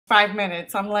5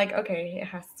 minutes. I'm like, okay, it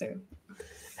has to.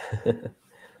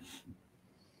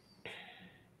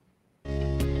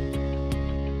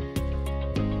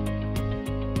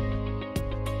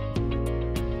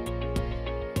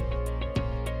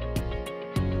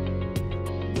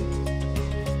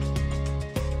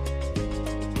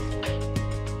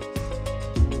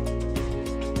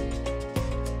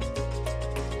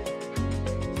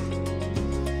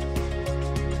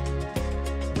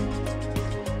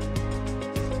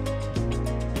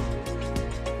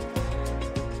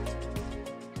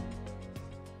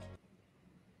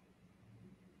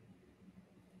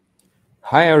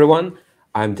 Hi everyone,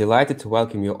 I'm delighted to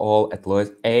welcome you all at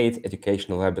Loio's 8th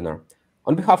educational webinar.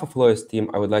 On behalf of Loio's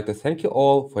team, I would like to thank you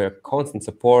all for your constant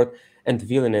support and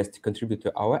willingness to contribute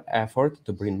to our effort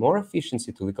to bring more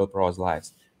efficiency to legal pros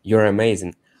lives. You're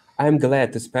amazing. I am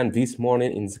glad to spend this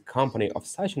morning in the company of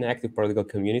such an active paralegal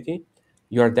community.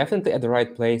 You are definitely at the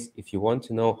right place if you want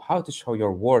to know how to show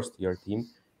your worth to your team,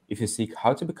 if you seek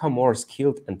how to become more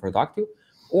skilled and productive,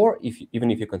 or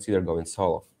even if you consider going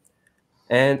solo.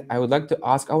 And I would like to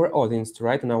ask our audience to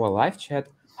write in our live chat,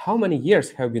 how many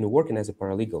years have you been working as a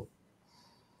paralegal?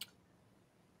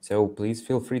 So please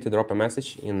feel free to drop a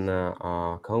message in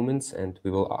comments and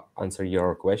we will answer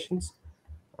your questions.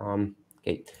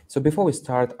 Okay, so before we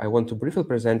start, I want to briefly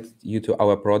present you to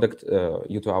our product,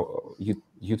 you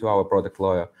to our product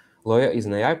Loio. Loio is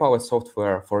an AI-powered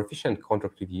software for efficient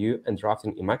contract review and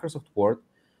drafting in Microsoft Word.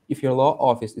 If your law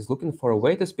office is looking for a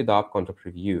way to speed up contract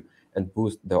review and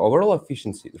boost the overall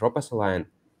efficiency, drop us a line.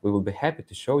 We will be happy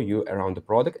to show you around the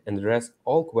product and address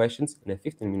all questions in a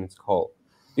 15-minute call.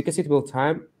 Because it will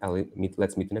time,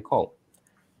 let's meet in a call.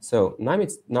 So now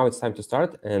it's time to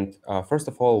start. And first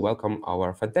of all, welcome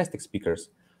our fantastic speakers.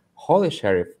 Holly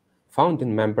Sheriff,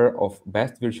 founding member of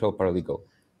Best Virtual Paralegal,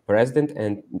 president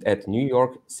at New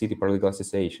York City Paralegal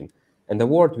Association, and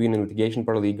award-winning litigation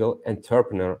paralegal,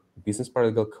 entrepreneur, business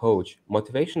paralegal coach,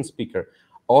 motivation speaker,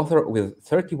 author with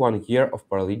 31 years of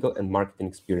paralegal and marketing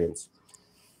experience.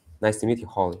 Nice to meet you,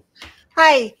 Holly.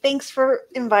 Hi, thanks for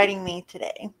inviting me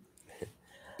today.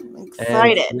 I'm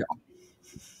excited.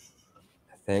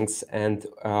 Thanks. And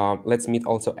let's meet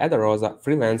also Eda Rosa,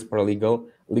 freelance paralegal,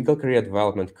 legal career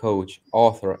development coach,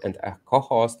 author, and a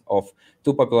co-host of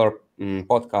two popular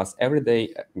podcasts, Everyday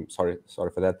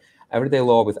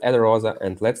Law with Eda Rosa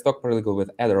and Let's Talk Paralegal with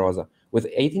Eda Rosa. With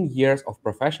 18 years of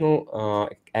professional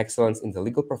excellence in the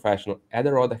legal profession,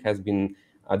 Eda Rosa has been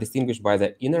distinguished by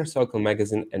the Inner Circle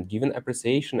magazine and given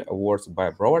appreciation awards by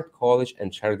Broward College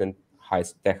and Sheridan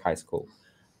Tech High School.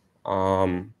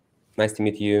 Nice to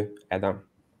meet you, Eda.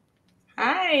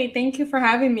 Hi, thank you for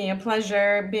having me. A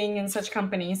pleasure being in such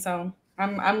company. So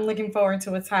I'm looking forward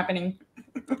to what's happening.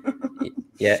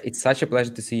 Yeah, it's such a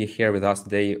pleasure to see you here with us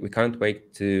today. We can't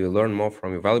wait to learn more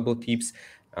from your valuable tips.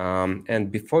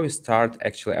 And before we start,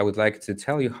 actually, I would like to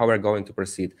tell you how we're going to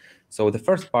proceed. So the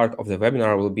first part of the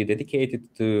webinar will be dedicated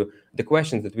to the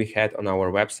questions that we had on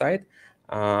our website.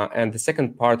 And the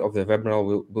second part of the webinar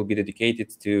will be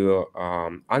dedicated to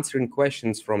answering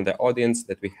questions from the audience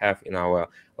that we have in our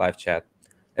live chat.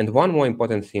 And one more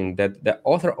important thing, that the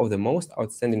author of the most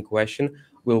outstanding question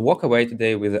will walk away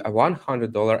today with a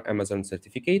 $100 Amazon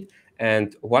certificate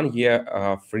and 1 year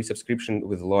free subscription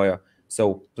with Loio.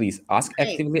 So please ask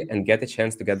actively and get a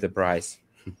chance to get the prize.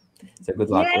 So good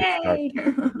luck.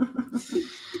 Let's start.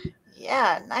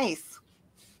 Yeah, nice.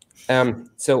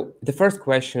 So the first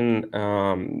question,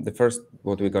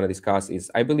 what we're going to discuss is,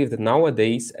 I believe that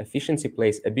nowadays efficiency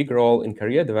plays a big role in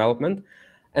career development,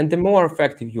 and the more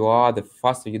effective you are, the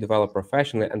faster you develop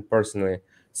professionally and personally.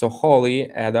 So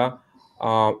Holly, Eda,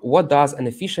 what does an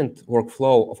efficient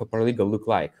workflow of a paralegal look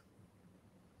like?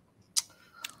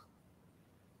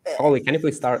 Holly, can you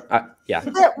please start? Yeah.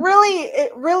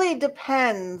 It really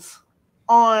depends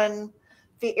on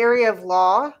the area of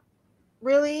law,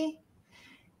 really,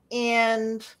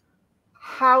 and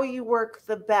how you work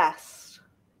the best.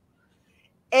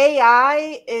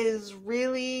 AI is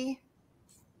really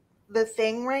the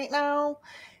thing right now,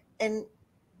 and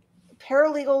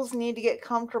paralegals need to get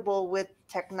comfortable with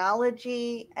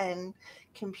technology and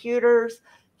computers.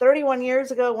 31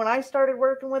 years ago, when I started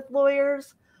working with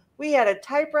lawyers, we had a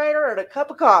typewriter and a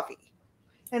cup of coffee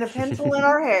and a pencil in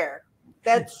our hair.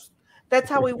 That's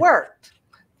how we worked.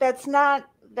 That's not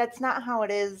how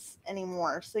it is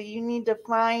anymore. So you need to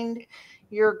find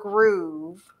your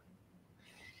groove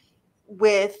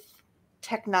with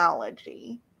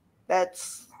technology.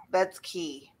 That's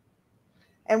key.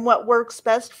 And what works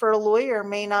best for a lawyer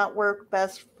may not work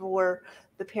best for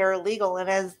the paralegal. And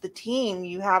as the team,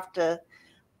 you have to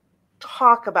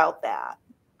talk about that.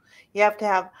 You have to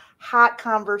have hot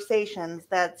conversations.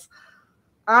 That's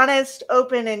honest,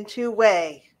 open, and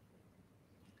two-way.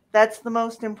 That's the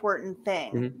most important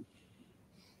thing. Mm-hmm.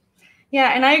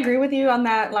 Yeah, and I agree with you on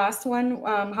that last one,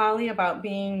 Holly, about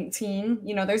being team.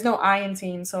 You know, there's no I in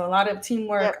team, so a lot of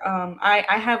teamwork. Yep.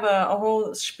 I have a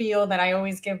whole spiel that I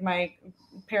always give my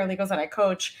paralegals that I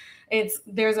coach.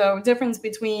 There's a difference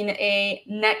between a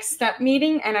next step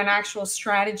meeting and an actual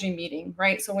strategy meeting,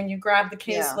 right? So when you grab the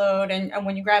caseload and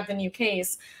when you grab the new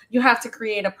case, you have to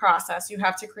create a process, you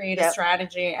have to create a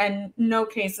strategy, and no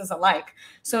case is alike.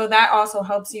 So that also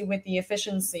helps you with the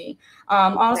efficiency.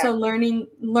 Also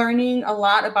learning a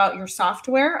lot about your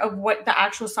software, of what the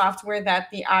actual software that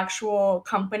the actual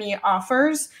company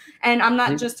offers. And I'm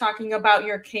not just talking about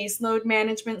your caseload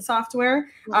management software.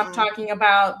 I'm talking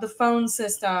about the phone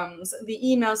systems,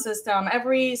 the email system,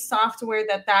 every software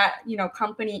that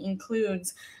company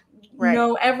includes.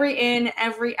 Know every in,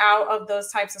 every out of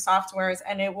those types of softwares,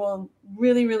 and it will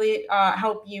really, really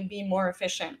help you be more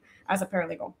efficient as a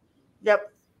paralegal.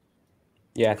 Yep.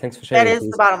 Yeah, thanks for sharing. That is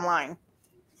the bottom line.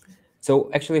 So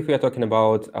actually, if we are talking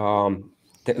about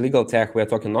legal tech, we are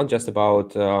talking not just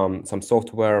about some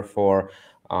software for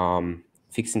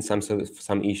fixing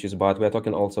some issues, but we are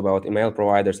talking also about email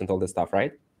providers and all this stuff,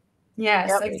 right?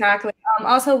 Yes, exactly.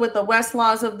 Also with the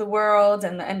Westlaws of the world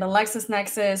and the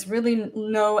LexisNexis, really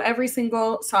know every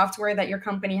single software that your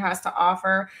company has to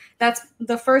offer. That's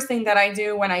the first thing that I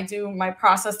do when I do my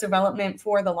process development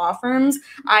for the law firms.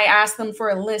 I ask them for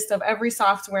a list of every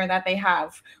software that they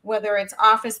have, whether it's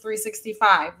Office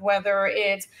 365, whether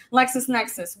it's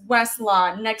LexisNexis,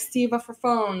 Westlaw, Nextiva for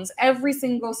phones, every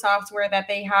single software that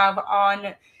they have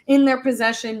in their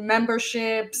possession,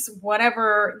 memberships,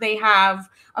 whatever they have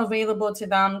available to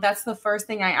them. That's the first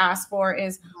thing I ask for,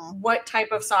 is what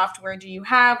type of software do you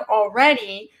have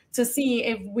already, to see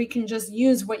if we can just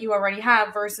use what you already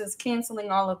have versus canceling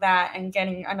all of that and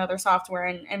getting another software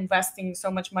and investing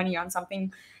so much money on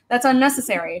something that's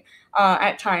unnecessary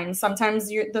at times. Sometimes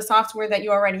the software that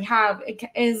you already have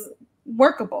is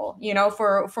workable,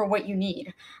 for what you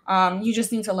need. You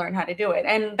just need to learn how to do it.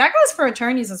 And that goes for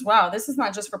attorneys as well. This is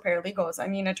not just for paralegals. I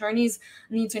mean, attorneys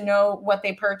need to know what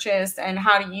they purchased and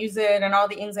how to use it and all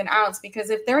the ins and outs,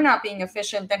 because if they're not being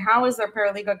efficient, then how is their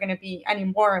paralegal going to be any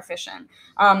more efficient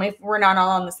if we're not all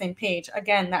on the same page?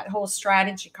 Again, that whole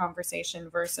strategy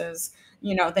conversation versus,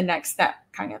 the next step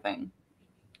kind of thing.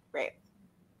 Right.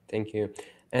 Thank you.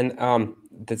 And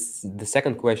the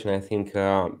second question, I think,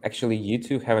 actually, you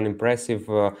two have an impressive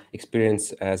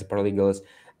experience as paralegals.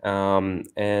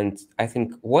 And I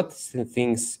think what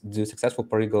things do successful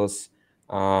paralegals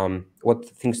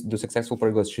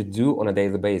should do on a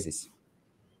daily basis?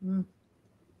 Go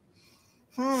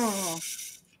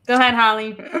ahead,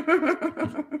 Holly.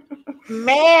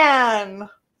 Man.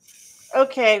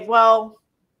 Okay, well,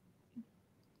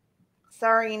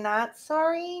 sorry, not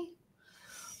sorry,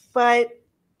 but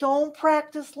don't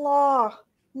practice law.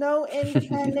 No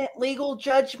independent legal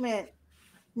judgment.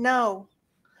 No.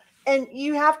 And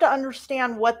you have to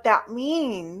understand what that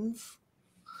means.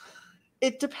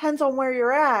 It depends on where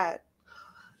you're at.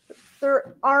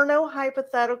 There are no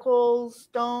hypotheticals.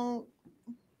 Don't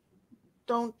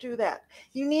do that.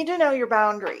 You need to know your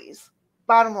boundaries.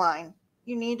 Bottom line,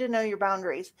 you need to know your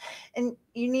boundaries. And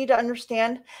you need to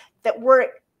understand that we're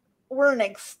an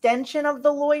extension of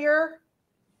the lawyer.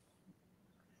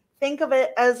 Think of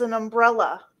it as an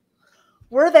umbrella.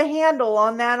 We're the handle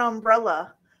on that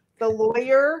umbrella. The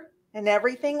lawyer and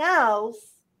everything else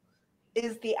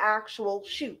is the actual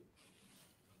chute.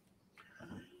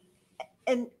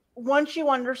 And once you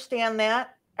understand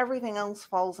that, everything else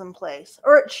falls in place,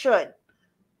 or it should.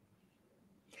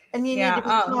 And you need to be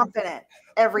confident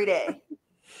every day.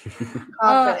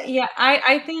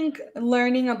 I think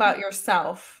learning about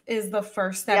yourself is the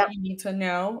first step you need to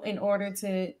know in order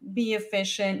to be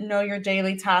efficient, know your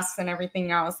daily tasks and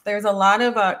everything else. There's a lot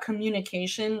of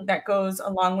communication that goes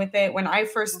along with it. When I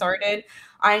first started,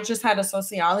 I just had a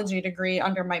sociology degree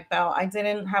under my belt. I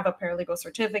didn't have a paralegal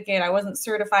certificate. I wasn't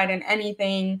certified in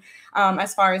anything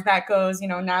as far as that goes.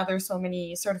 Now there's so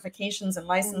many certifications and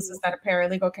licenses that a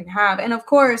paralegal can have. And of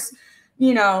course,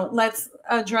 let's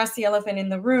address the elephant in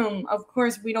the room. Of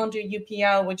course, we don't do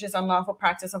UPL, which is unlawful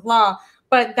practice of law,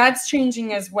 but that's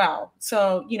changing as well.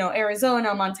 So,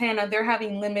 Arizona, Montana, they're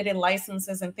having limited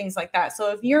licenses and things like that.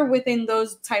 So if you're within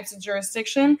those types of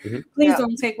jurisdiction, please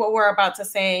don't take what we're about to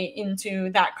say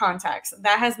into that context.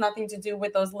 That has nothing to do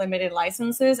with those limited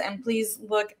licenses. And please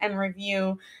look and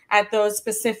review at those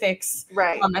specifics,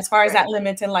 right. As far as that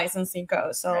limited licensing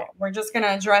goes. So we're just going to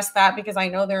address that because I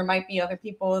know there might be other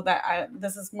people that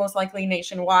this is most likely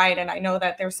nationwide. And I know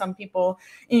that there's some people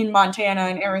in Montana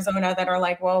and Arizona that are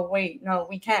like, well, wait, no,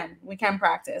 we can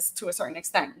practice to a certain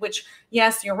extent, which,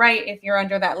 yes, you're right. If you're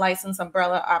under that license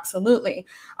umbrella, absolutely.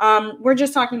 We're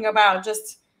just talking about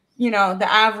just, you know,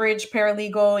 the average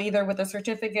paralegal, either with a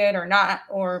certificate or not,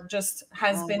 or just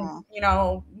has been, you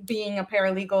know, being a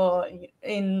paralegal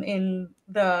in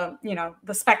the, you know,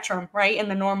 the spectrum, right? In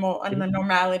the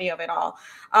normality of it all.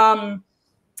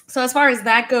 So as far as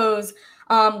that goes,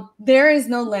 there is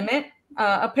no limit.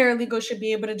 A paralegal should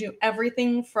be able to do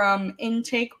everything from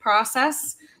intake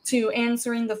process to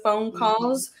answering the phone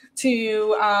calls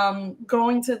to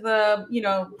going to the, you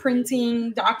know,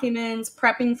 printing documents,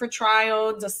 prepping for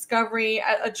trial, discovery.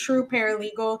 A true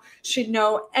paralegal should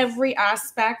know every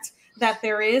aspect that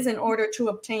there is in order to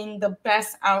obtain the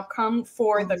best outcome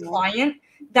for the client.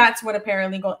 That's what a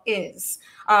paralegal is.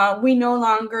 We no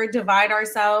longer divide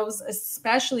ourselves,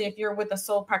 especially if you're with a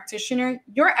sole practitioner.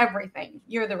 You're everything.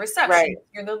 You're the receptionist,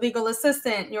 you're the legal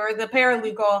assistant, you're the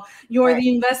paralegal, you're the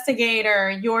investigator,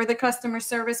 you're the customer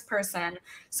service person.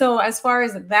 So as far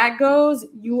as that goes,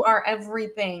 you are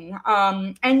everything.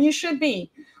 And you should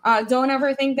be. Don't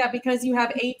ever think that because you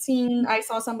have 18, I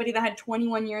saw somebody that had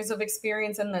 21 years of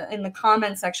experience in the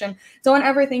comment section. Don't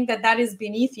ever think that that is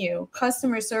beneath you.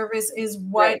 Customer service is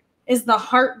what is the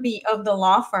heartbeat of the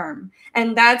law firm.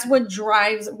 And that's what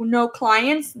drives no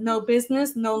clients, no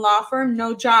business, no law firm,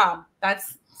 no job.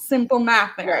 That's simple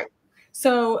math there.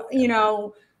 So, you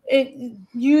know,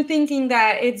 you thinking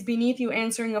that it's beneath you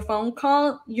answering a phone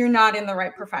call, you're not in the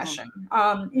right profession.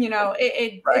 You know,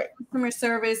 customer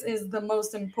service is the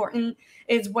most important,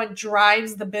 is what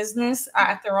drives the business.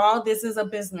 After all, this is a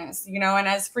business, you know, and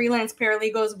as freelance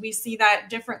paralegals, we see that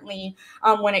differently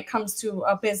when it comes to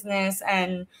a business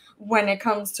and when it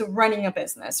comes to running a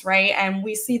business, right? And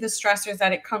we see the stressors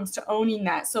that it comes to owning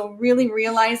that. So really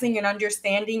realizing and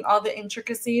understanding all the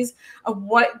intricacies of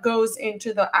what goes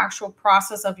into the actual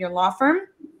process of your law firm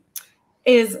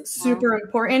is super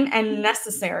important and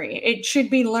necessary. It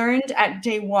should be learned at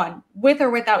day one, with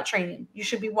or without training. You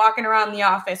should be walking around the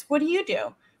office. What do you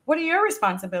do? What are your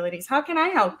responsibilities? How can I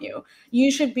help you?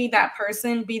 You should be that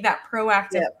person, be that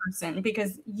proactive person,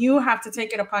 because you have to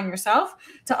take it upon yourself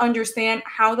to understand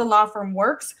how the law firm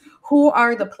works, who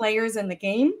are the players in the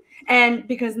game, and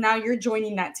because now you're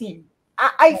joining that team.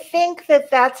 I think that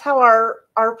that's how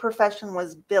our profession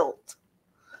was built.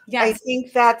 Yes. I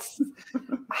think that's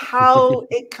how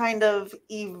it kind of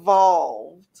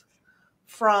evolved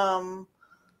from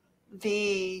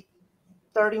the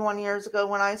 31 years ago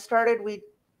when I started. We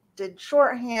did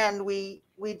shorthand.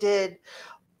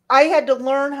 I had to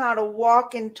learn how to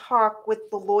walk and talk with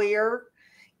the lawyer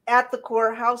at the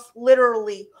courthouse,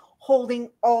 literally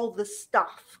holding all the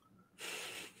stuff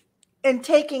and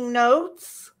taking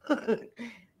notes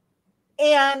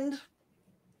and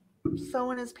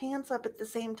sewing his pants up at the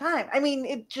same time. I mean,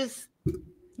 it just,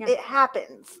 it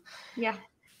happens. Yeah.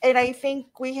 And I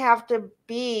think we have to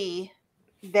be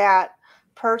that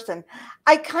person.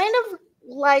 I kind of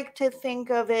like to think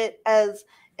of it as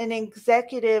an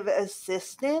executive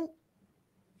assistant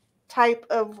type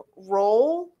of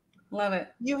role. Love it.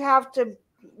 You have to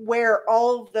wear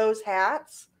all of those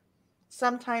hats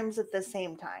sometimes at the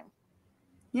same time.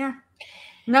 Yeah.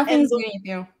 Nothing's beneath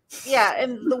you. Yeah.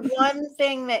 And the one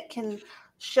thing that can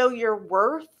show your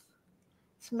worth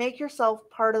is make yourself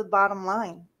part of the bottom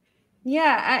line.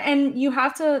 Yeah, and you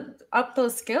have to up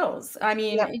those skills. I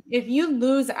mean, if you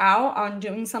lose out on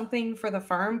doing something for the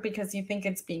firm because you think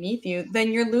it's beneath you,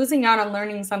 then you're losing out on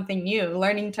learning something new,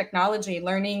 learning technology,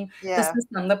 learning the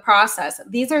system, the process.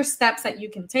 These are steps that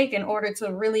you can take in order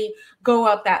to really go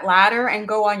up that ladder and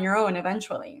go on your own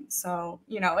eventually. So,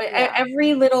 you know,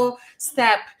 every little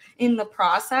step in the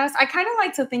process, I kind of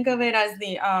like to think of it as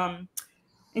the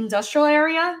industrial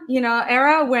era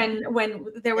when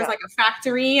there was like a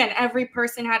factory and every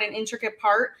person had an intricate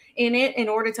part in it in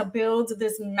order to build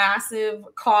this massive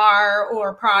car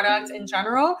or product in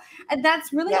general. And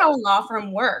that's really how a law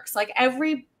firm works. Like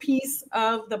every piece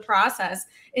of the process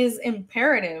is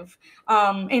imperative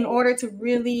in order to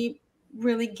really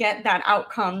get that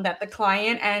outcome that the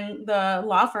client and the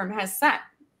law firm has set.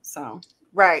 So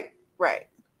right,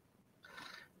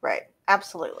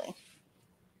 absolutely.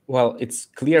 Well, it's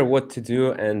clear what to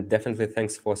do, and definitely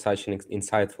thanks for such an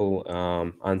insightful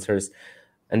answers.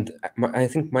 And I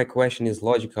think my question is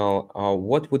logical.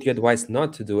 What would you advise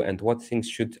not to do, and what things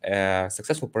should a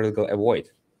successful paralegal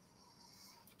avoid?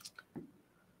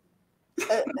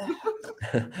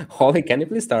 Holly, can you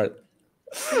please start?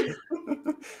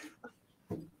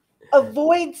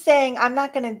 Avoid saying, I'm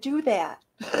not going to do that.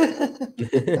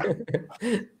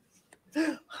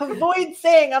 Avoid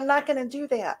saying, I'm not going to do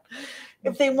that.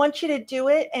 If they want you to do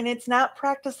it and it's not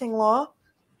practicing law,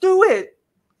 do it.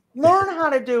 Learn how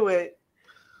to do it.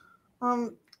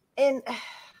 And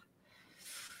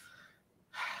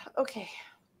okay.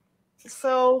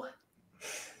 So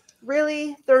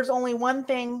really, there's only one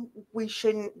thing we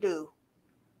shouldn't do,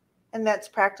 and that's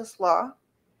practice law.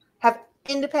 Have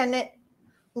independent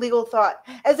legal thought.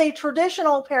 As a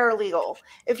traditional paralegal,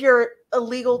 if you're a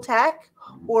legal tech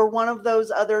or one of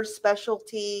those other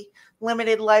specialty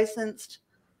limited licensed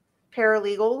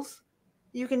paralegals,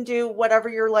 you can do whatever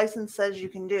your license says you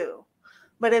can do.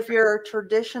 But if you're a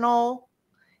traditional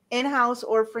in-house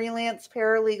or freelance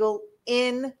paralegal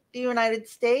in the United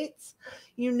States,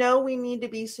 you know we need to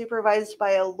be supervised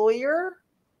by a lawyer,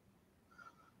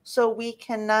 so we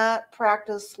cannot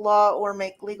practice law or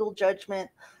make legal judgment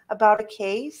about a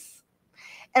case.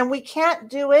 And we can't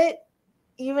do it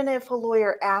even if a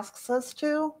lawyer asks us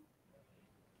to.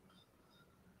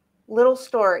 Little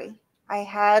story. I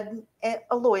had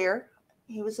a lawyer.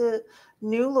 He was a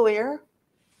new lawyer.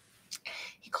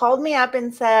 He called me up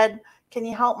and said, can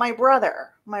you help my brother?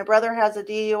 My brother has a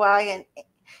DUI in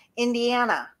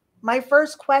Indiana. My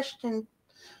first question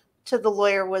to the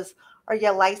lawyer was, are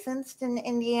you licensed in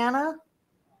Indiana?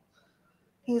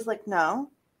 He's like, no,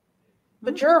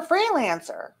 but you're a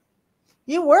freelancer.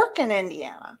 You work in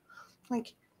Indiana. I'm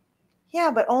like,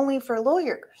 yeah, but only for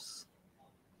lawyers.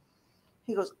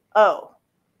 He goes, oh.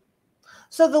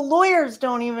 So the lawyers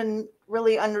don't even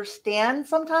really understand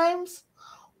sometimes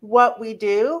what we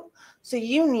do. So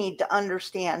you need to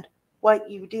understand what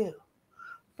you do.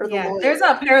 Yeah, there's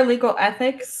a paralegal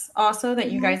ethics also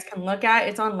that you guys can look at.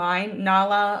 It's online.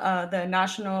 NALA, the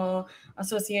National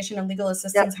Association of Legal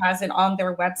Assistants, has it on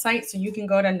their website. So you can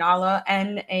go to NALA,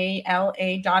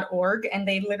 NALA.org, and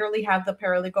they literally have the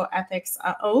paralegal ethics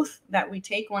oath that we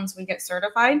take once we get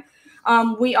certified.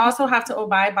 We also have to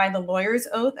abide by the lawyer's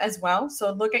oath as well.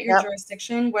 So look at your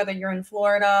jurisdiction, whether you're in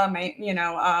Florida,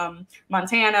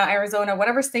 Montana, Arizona,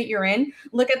 whatever state you're in.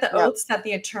 Look at the oaths that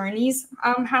the attorneys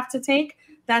have to take.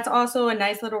 That's also a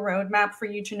nice little roadmap for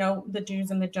you to know the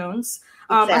do's and the don'ts.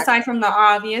 Aside from the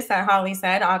obvious that Holly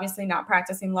said, obviously not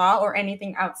practicing law or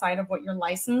anything outside of what you're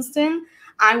licensed in.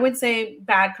 I would say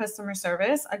bad customer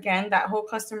service. Again, that whole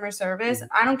customer service.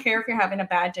 I don't care if you're having a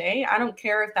bad day. I don't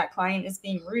care if that client is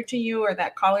being rude to you or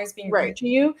that caller is being rude to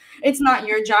you. It's not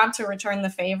your job to return the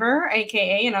favor,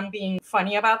 AKA, and I'm being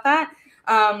funny about that.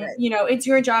 It's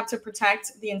your job to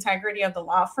protect the integrity of the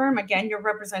law firm. Again, you're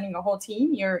representing a whole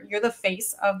team. You're the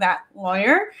face of that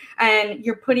lawyer, and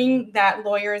you're putting that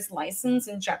lawyer's license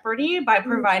in jeopardy by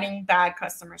providing bad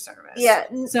customer service. Yeah.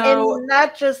 So, and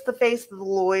not just the face of the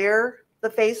lawyer, the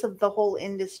face of the whole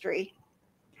industry.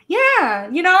 Yeah.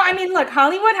 Look,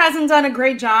 Hollywood hasn't done a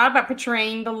great job at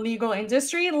portraying the legal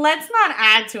industry. Let's not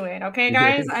add to it. Okay,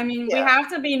 guys? We have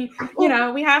to be,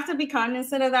 we have to be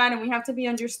cognizant of that, and we have to be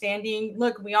understanding.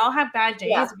 Look, we all have bad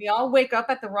days. Yeah. We all wake up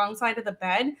at the wrong side of the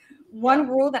bed. One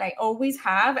rule that I always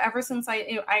have ever since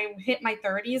I hit my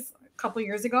 30s, couple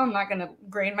years ago, I'm not going to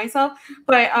grade myself,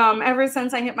 but ever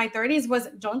since I hit my 30s was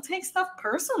don't take stuff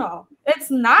personal.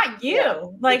 It's not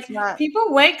you.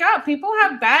 People wake up, people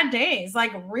have bad days,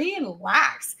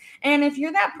 relax. And if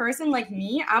you're that person like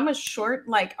me, I'm a short,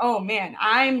 oh man,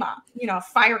 I'm a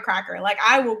firecracker.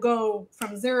 I will go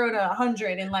from 0 to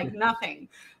 100 in nothing.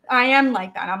 I am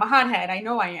like that. I'm a hothead. I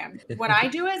know I am. What I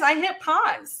do is I hit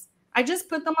pause. I just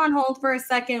put them on hold for a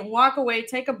second, walk away,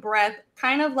 take a breath,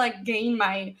 kind of gain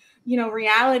my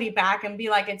reality back and be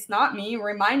like, it's not me,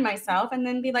 remind myself, and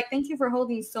then be like, thank you for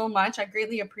holding so much. I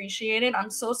greatly appreciate it. I'm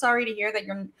so sorry to hear that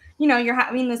you're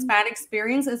having this bad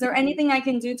experience. Is there anything I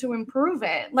can do to improve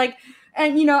it?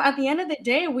 And, at the end of the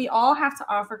day, we all have to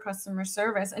offer customer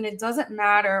service, and it doesn't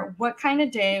matter what kind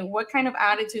of day, what kind of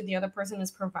attitude the other person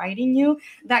is providing you.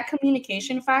 That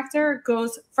communication factor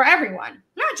goes for everyone,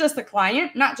 not just the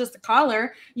client, not just the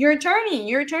caller. Your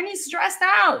attorney's stressed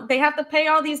out. They have to pay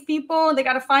all these people. They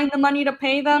got to find the money to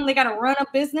pay them. They got to run a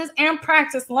business and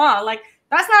practice law.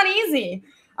 That's not easy.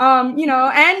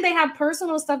 And they have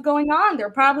personal stuff going on. They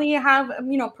probably have,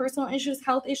 personal issues,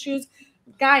 health issues.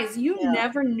 Guys, you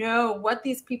never know what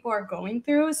these people are going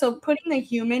through. So putting the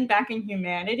human back in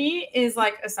humanity is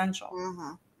essential.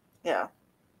 Mm-hmm. Yeah.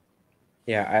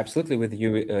 Yeah, I absolutely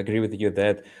agree with you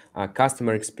that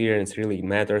customer experience really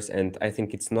matters. And I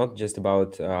think it's not just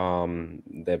about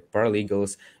the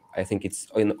paralegals. I think it's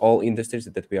in all industries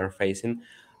that we are facing.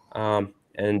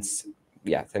 And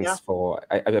yeah, thanks for,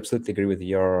 I absolutely agree with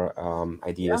your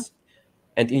ideas. Yeah.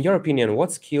 And in your opinion,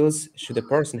 what skills should a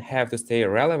person have to stay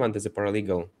relevant as a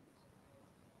paralegal?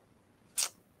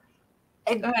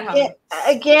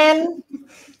 Again,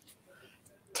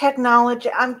 technology.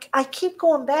 I keep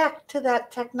going back to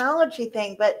that technology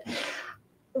thing, but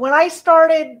when I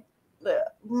started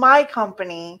my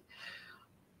company,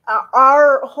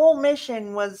 our whole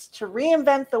mission was to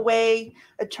reinvent the way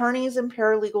attorneys and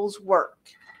paralegals work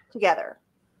together.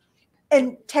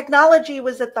 And technology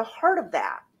was at the heart of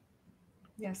that.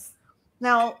 Yes.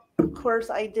 Now, of course,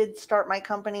 I did start my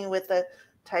company with a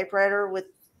typewriter with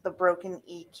the broken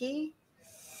E key.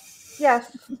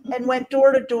 Yes. And went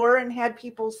door to door and had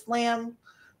people slam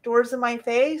doors in my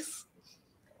face.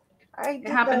 I did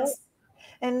that.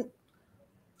 And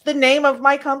the name of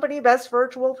my company, Best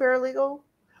Virtual Paralegal,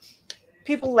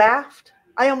 people laughed.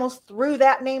 I almost threw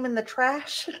that name in the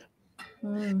trash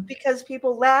because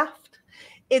people laughed.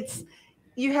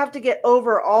 You have to get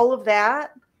over all of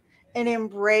that and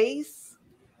embrace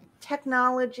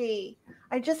technology.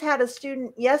 I just had a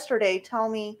student yesterday tell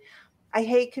me, I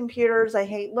hate computers. I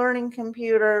hate learning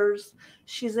computers.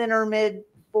 She's in her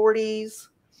mid-40s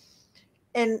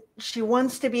and she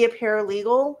wants to be a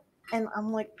paralegal. And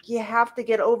I'm like, you have to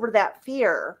get over that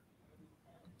fear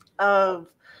of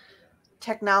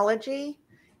technology.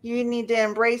 You need to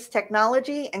embrace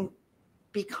technology and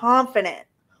be confident.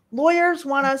 Lawyers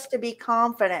want us to be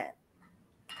confident.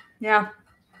 Yeah.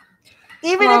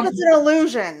 Even if it's an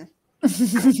illusion.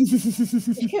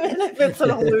 Even if it's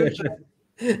an illusion.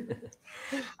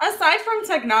 Aside from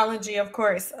technology, of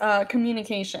course,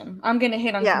 communication. I'm going to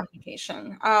hit on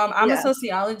communication. I'm a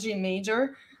sociology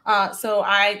major. So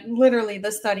I literally,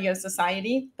 the study of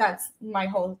society, that's my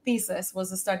whole thesis, was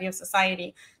the study of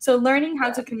society. So learning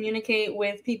how to communicate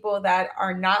with people that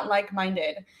are not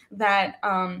like-minded, that,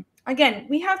 again,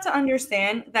 we have to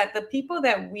understand that the people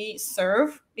that we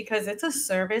serve, because it's a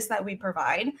service that we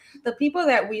provide, the people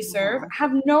that we serve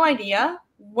have no idea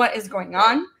what is going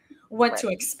on, what to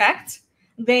expect.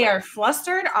 They are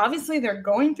flustered. Obviously, they're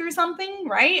going through something,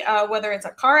 right? Whether it's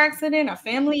a car accident, a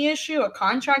family issue, a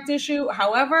contract issue,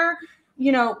 however,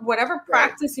 whatever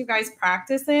practice you guys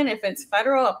practice in, if it's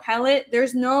federal, appellate,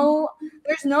 there's no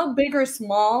big or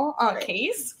small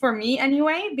case for me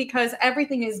anyway, because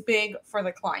everything is big for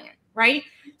the client, right?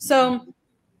 So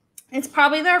it's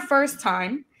probably their first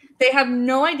time. They have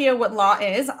no idea what law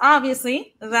is.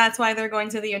 Obviously, that's why they're going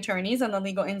to the attorneys and the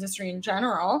legal industry in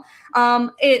general.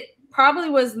 It probably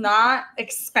was not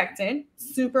expected,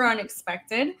 super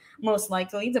unexpected, most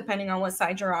likely, depending on what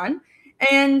side you're on.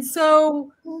 And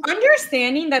so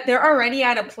understanding that they're already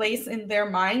at a place in their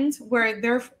mind where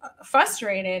they're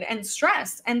frustrated and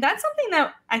stressed. And that's something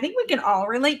that I think we can all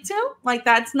relate to. Like,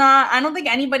 that's not, I don't think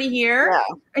anybody here,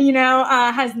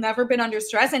 has never been under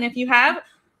stress. And if you have,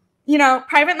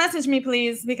 private message me,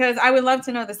 please, because I would love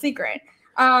to know the secret.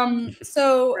 We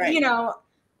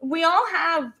all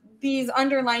have these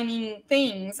underlining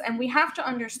things, and we have to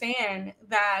understand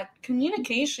that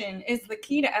communication is the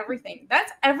key to everything.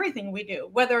 That's everything we do,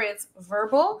 whether it's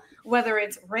verbal, whether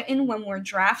it's written when we're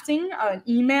drafting an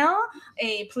email,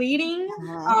 a pleading,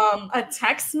 a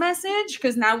text message,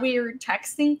 because now we're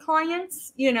texting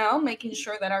clients, making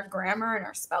sure that our grammar and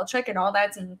our spell check and all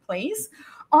that's in place.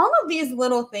 All of these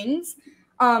little things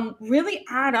really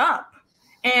add up.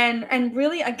 And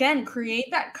really, again,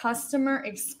 create that customer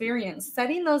experience,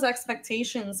 setting those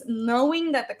expectations,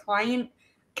 knowing that the client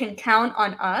can count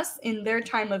on us in their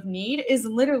time of need is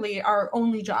literally our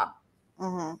only job.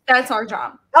 That's our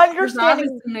job.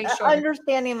 Understanding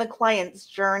the client's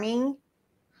journey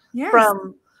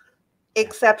from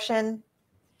exception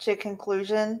to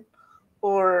conclusion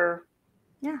or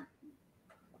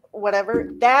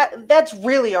whatever, that's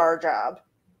really our job.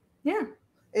 Yeah.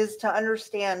 Is to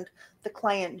understand the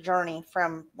client journey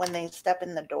from when they step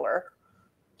in the door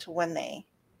to when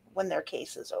their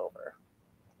case is over.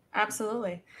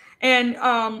 Absolutely. And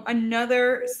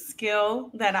another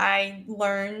skill that I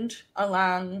learned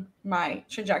along my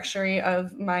trajectory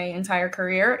of my entire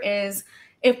career is,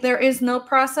 if there is no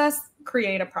process,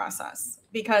 create a process,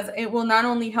 because it will not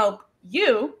only help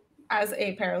you as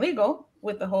a paralegal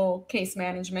with the whole case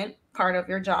management part of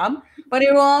your job, but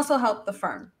it will also help the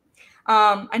firm.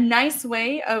 A nice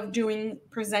way of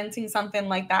presenting something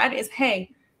like that is,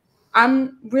 hey,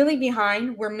 I'm really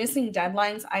behind. We're missing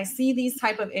deadlines. I see these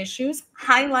type of issues.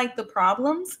 Highlight the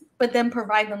problems, but then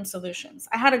provide them solutions.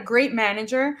 I had a great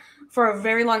manager for a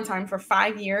very long time, for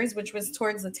 5 years, which was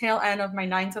towards the tail end of my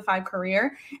 9-to-5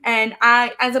 career. And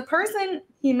as a person,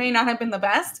 he may not have been the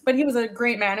best, but he was a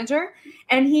great manager.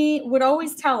 And he would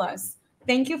always tell us,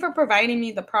 thank you for providing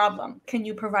me the problem. Can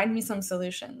you provide me some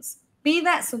solutions? Be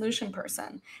that solution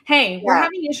person. Hey, we're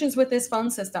having issues with this phone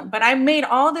system, but I made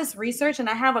all this research and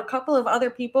I have a couple of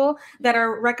other people that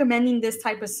are recommending this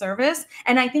type of service.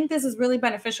 And I think this is really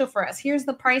beneficial for us. Here's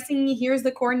the pricing. Here's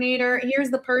the coordinator. Here's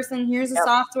the person. Here's the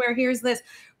software. Here's this.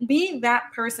 Be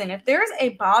that person. If there's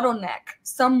a bottleneck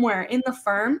somewhere in the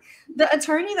firm, the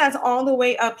attorney that's all the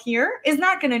way up here is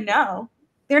not going to know.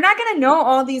 They're not going to know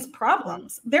all these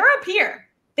problems. They're up here.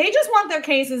 They just want their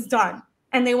cases done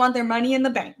and they want their money in the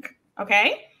bank.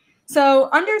 Okay. So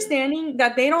understanding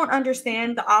that they don't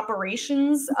understand the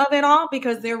operations of it all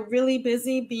because they're really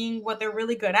busy being what they're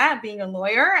really good at, being a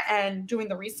lawyer and doing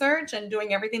the research and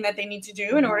doing everything that they need to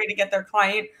do in order to get their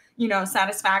client, you know,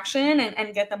 satisfaction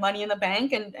and get the money in the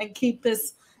bank and keep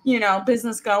this, you know,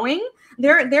 business going.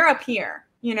 They're up here,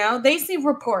 you know, they see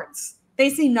reports, they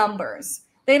see numbers,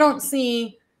 they don't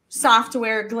see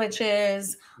software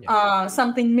glitches,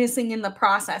 something missing in the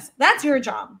process. That's your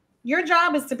job. Your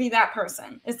job is to be that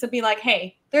person, is to be like,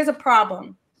 hey, there's a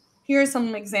problem. Here are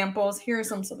some examples. Here are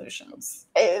some solutions.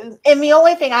 And the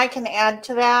only thing I can add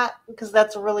to that, because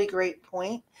that's a really great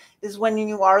point, is when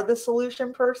you are the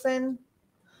solution person,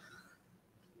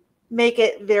 make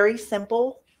it very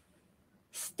simple.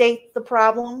 State the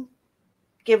problem.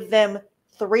 Give them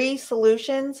 3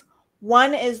 solutions.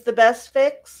 One is the best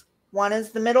fix. One is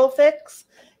the middle fix.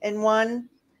 And one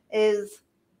is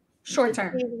short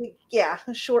term. Yeah,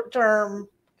 short term,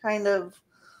 kind of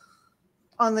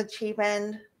on the cheap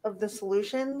end of the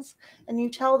solutions. And you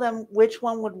tell them which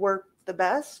one would work the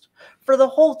best for the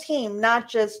whole team, not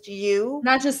just you.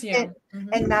 Not just you.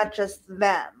 And not just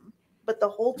them, but the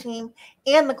whole team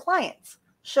and the clients.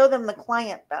 Show them the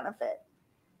client benefit.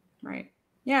 Right.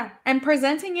 Yeah. And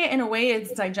presenting it in a way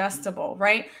it's digestible,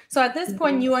 right? So at this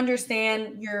point, you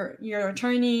understand your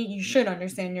attorney, you should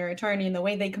understand your attorney and the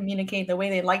way they communicate, the way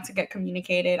they like to get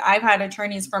communicated. I've had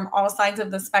attorneys from all sides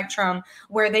of the spectrum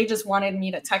where they just wanted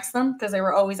me to text them because they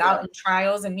were always out in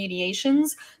trials and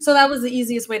mediations. So that was the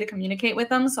easiest way to communicate with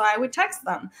them. So I would text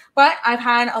them. But I've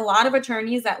had a lot of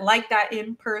attorneys that like that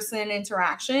in-person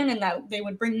interaction and that they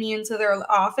would bring me into their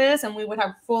office and we would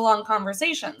have full-on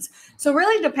conversations. So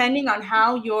really depending on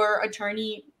how your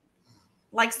attorney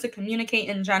likes to communicate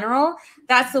in general,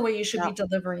 that's the way you should be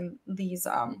delivering these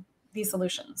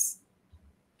solutions.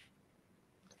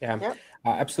 Yeah, I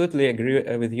absolutely agree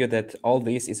with you that all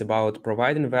this is about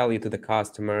providing value to the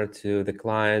customer, to the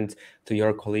client, to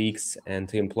your colleagues, and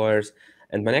to employers.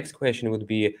 And my next question would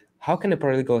be, how can a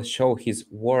paralegal show his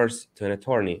worth to an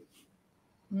attorney?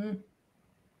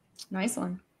 Nice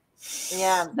one.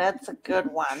 Yeah, that's a good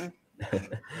one.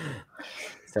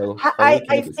 So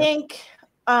I think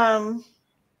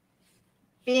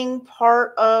being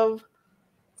part of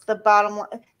the bottom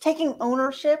line, taking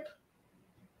ownership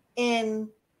in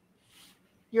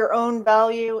your own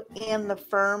value and the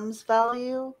firm's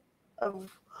value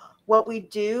of what we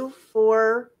do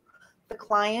for the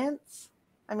clients.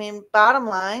 I mean, bottom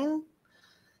line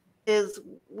is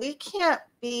we can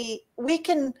be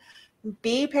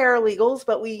paralegals,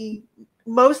 but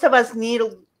most of us need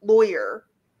a lawyer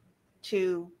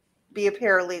to be a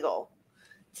paralegal.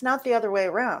 It's not the other way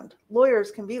around.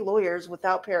 Lawyers can be lawyers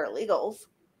without paralegals.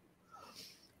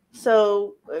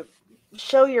 So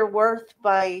show your worth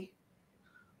by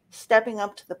stepping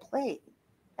up to the plate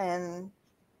and,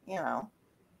 you know.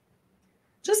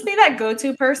 Just be that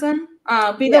go-to person.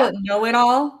 Be the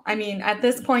know-it-all. I mean, at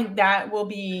this point, that will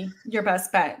be your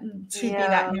best bet to be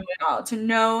that know-it-all. To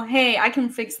know, hey, I can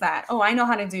fix that. Oh, I know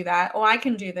how to do that. Oh, I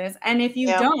can do this. And if you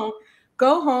don't,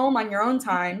 go home on your own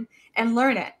time and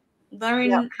learn it.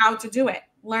 Learn how to do it.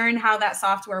 Learn how that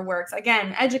software works.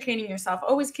 Again, educating yourself.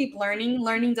 Always keep learning.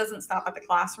 Learning doesn't stop at the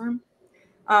classroom.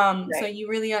 So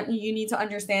you need to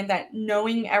understand that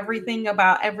knowing everything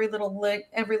about every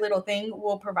little thing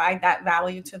will provide that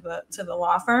value to the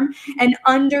law firm, and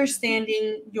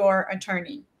understanding your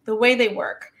attorney, the way they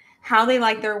work, how they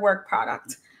like their work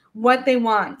product, what they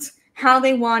want, how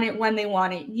they want it, when they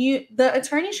want it. The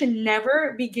attorney should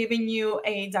never be giving you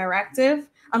a directive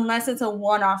unless it's a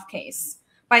one-off case.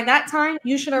 By that time,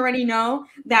 you should already know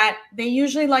that they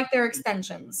usually like their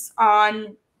extensions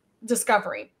on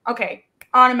discovery. Okay,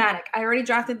 automatic. I already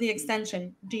drafted the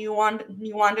extension. Do you want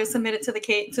to submit it to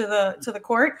the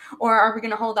court, or are we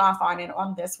going to hold off on it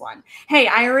on this one? Hey,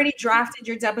 I already drafted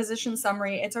your deposition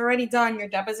summary. It's already done. Your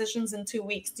deposition's in 2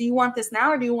 weeks. Do you want this now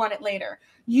or do you want it later?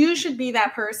 You should be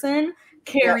that person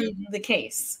carrying the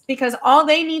case, because all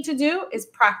they need to do is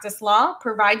practice law,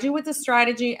 provide you with the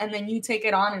strategy, and then you take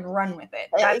it on and run with it.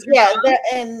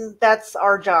 And that's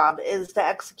our job, is to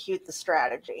execute the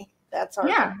strategy. That's our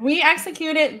Yeah, we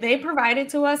execute it. They provide it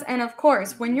to us. And of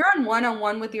course, when you're on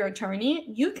one-on-one with your attorney,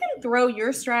 you can throw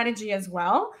your strategy as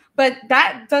well, but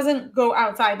that doesn't go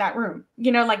outside that room.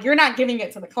 You know, like you're not giving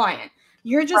it to the client.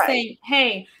 You're just saying,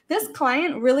 hey, this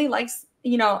client really likes,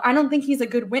 you know, I don't think he's a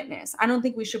good witness. I don't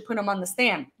think we should put him on the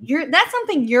stand. That's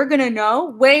something you're going to know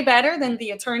way better than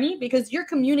the attorney, because you're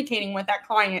communicating with that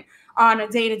client on a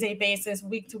day-to-day basis,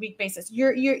 week-to-week basis.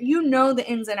 You know the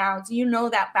ins and outs. You know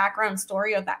that background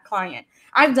story of that client.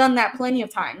 I've done that plenty of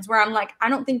times where I'm like, I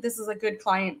don't think this is a good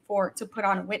client to put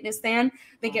on a witness stand.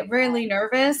 They get really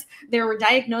nervous. They were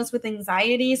diagnosed with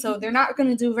anxiety, so they're not going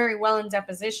to do very well in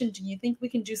deposition. Do you think we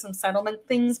can do some settlement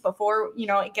things before, you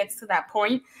know, it gets to that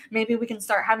point? Maybe we can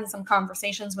start having some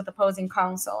conversations with opposing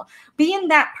counsel. Being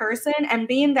that person and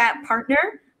being that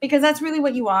partner, because that's really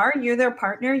what you are. You're their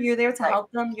partner. You're there to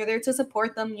help them. You're there to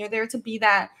support them. You're there to be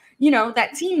that, you know,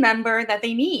 that team member that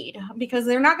they need, because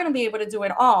they're not going to be able to do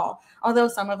it all, although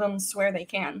some of them swear they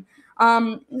can.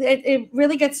 It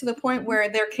really gets to the point where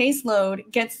their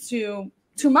caseload gets too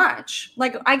much.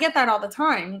 Like, I get that all the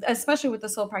time, especially with the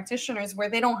sole practitioners, where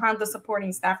they don't have the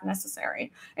supporting staff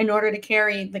necessary in order to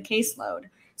carry the caseload.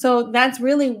 So that's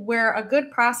really where a good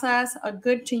process, a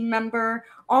good team member,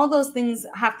 all those things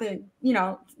have to, you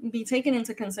know, be taken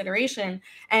into consideration.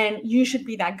 And you should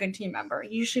be that good team member.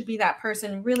 You should be that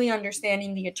person really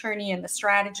understanding the attorney and the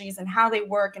strategies and how they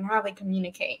work and how they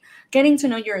communicate. Getting to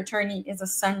know your attorney is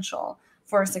essential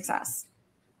for success.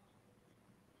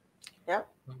 Yep.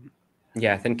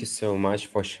 Yeah, thank you so much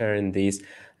for sharing this.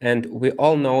 And we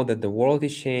all know that the world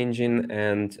is changing,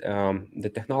 and the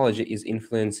technology is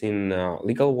influencing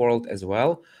legal world as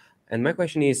well. And my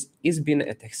question is being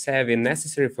a tech savvy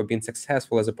necessary for being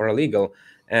successful as a paralegal?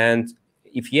 And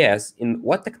if yes, in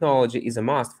what technology is a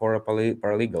must for a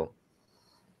paralegal?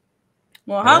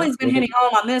 Well, Holly's been hitting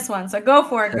home on this one, so go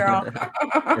for it, girl.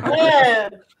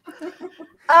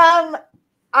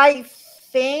 I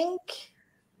think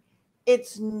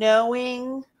it's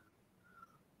knowing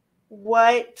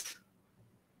what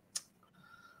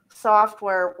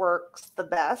software works the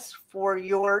best for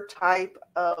your type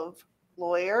of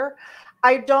lawyer.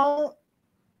 I don't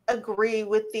agree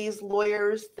with these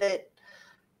lawyers that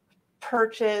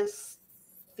purchase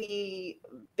the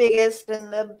biggest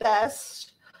and the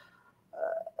best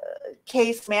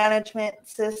case management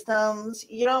systems.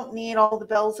 You don't need all the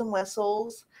bells and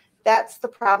whistles. That's the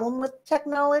problem with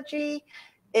technology,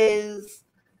 is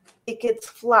it gets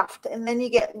fluffed, and then you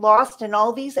get lost in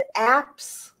all these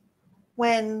apps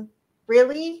when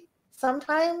really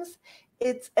sometimes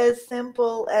it's as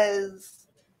simple as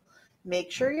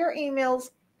make sure your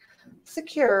email's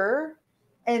secure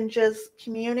and just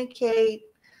communicate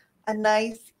a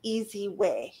nice, easy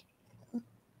way.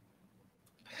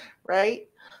 Right?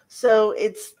 So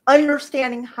it's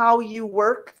understanding how you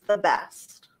work the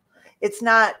best. It's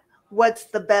not what's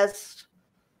the best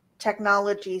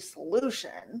technology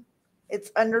solution.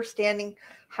 It's understanding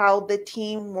how the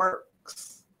team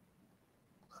works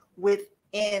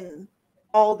within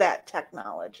all that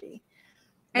technology.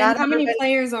 And how many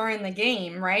players are in the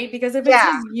game, right? Because if it's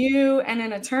just you and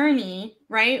an attorney,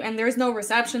 right, and there's no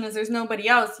receptionist, there's nobody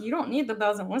else, you don't need the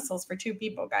bells and whistles for two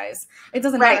people, guys. It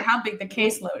doesn't matter how big the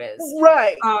caseload is.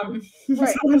 Right. Right. So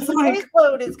the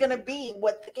caseload is going to be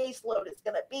what the caseload is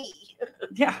going to be.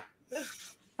 Yeah.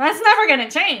 That's never going to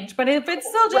change. But if it's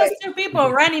still just two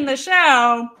people running the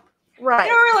show, you don't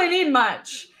really need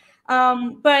much.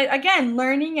 But again,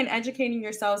 learning and educating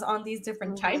yourselves on these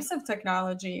different types of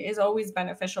technology is always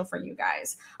beneficial for you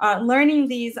guys. Learning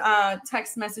these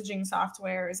text messaging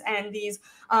softwares and these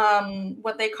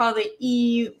what they call the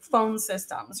e-phone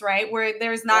systems, right? Where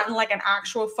there's not like an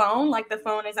actual phone, like the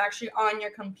phone is actually on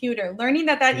your computer. Learning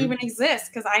that even exists,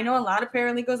 because I know a lot of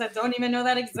paralegals that don't even know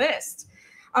that exists.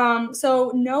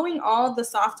 So knowing all the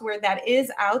software that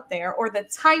is out there, or the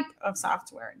type of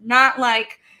software, not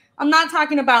like, I'm not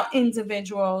talking about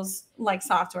individuals like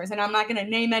softwares, and I'm not going to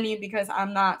name any because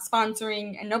I'm not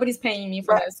sponsoring and nobody's paying me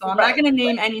for this. So I'm not going to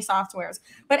name any softwares,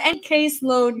 but any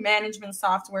caseload management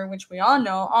software, which we all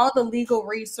know, all the legal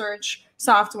research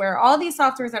software, all these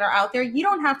softwares that are out there, you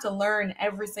don't have to learn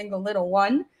every single little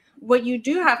one. What you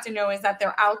do have to know is that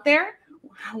they're out there,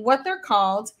 what they're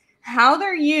called, how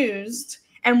they're used,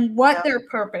 and what their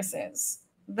purpose is.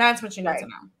 That's what you need to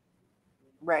know.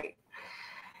 Right.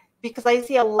 Because I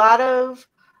see a lot of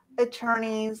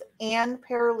attorneys and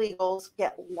paralegals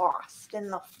get lost in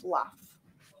the fluff.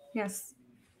 Yes.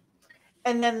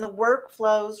 And then the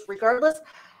workflows, regardless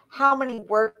how many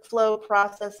workflow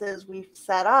processes we've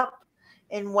set up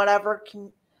in whatever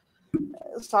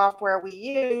software we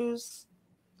use,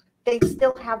 they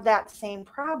still have that same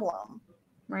problem.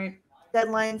 Right.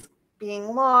 Deadlines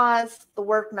being lost, the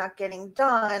work not getting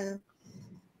done.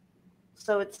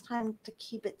 So it's time to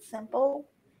keep it simple.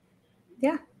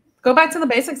 Yeah. Go back to the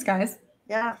basics, guys.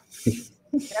 Yeah.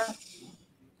 Yeah.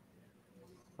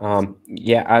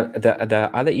 The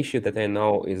other issue that I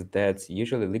know is that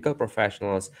usually legal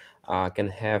professionals can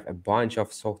have a bunch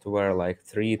of software, like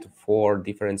 3 to 4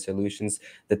 different solutions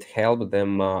that help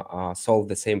them solve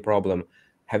the same problem.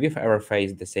 Have you ever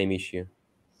faced the same issue?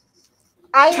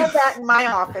 I have that in my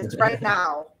office right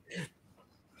now.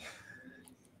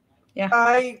 Yeah.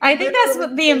 I think that's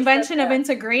what the invention of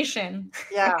integration.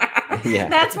 Yeah. Yeah.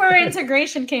 That's where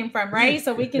integration came from, right?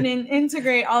 So we can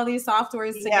integrate all these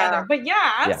softwares together. But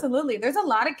yeah, absolutely. There's a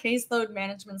lot of caseload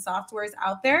management softwares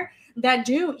out there that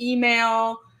do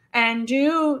email and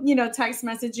do, text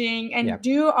messaging and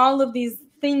do all of these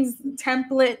things,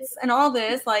 templates and all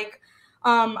this. Like,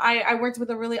 I worked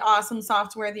with a really awesome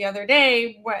software the other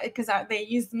day because they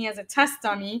used me as a test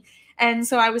dummy. And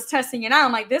so I was testing it out.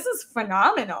 I'm like, this is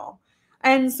phenomenal.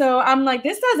 And so I'm like,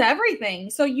 this does everything.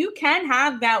 So you can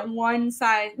have that one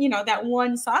side, that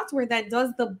one software that does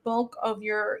the bulk of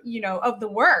your, of the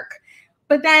work.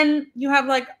 But then you have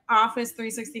like Office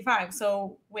 365.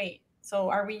 So wait,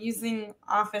 so are we using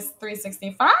Office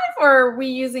 365 or are we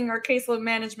using our caseload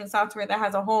management software that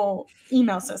has a whole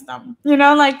email system? So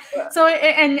and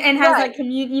has like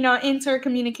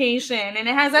intercommunication, and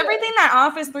it has everything that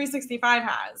Office 365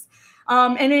 has.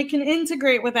 And it can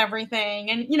integrate with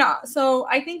everything. And, so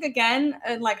I think, again,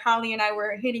 like Holly and I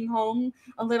were hitting home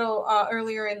a little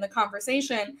earlier in the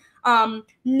conversation,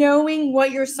 knowing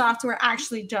what your software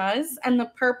actually does and the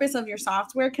purpose of your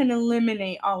software can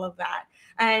eliminate all of that.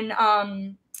 And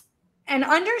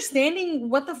understanding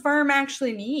what the firm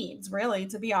actually needs, really,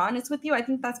 to be honest with you, I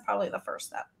think that's probably the first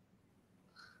step.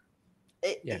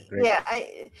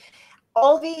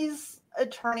 All these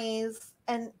attorneys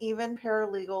and even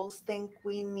paralegals think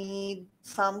we need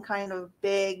some kind of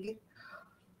big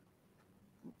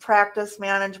practice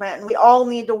management, and we all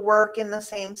need to work in the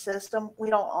same system. We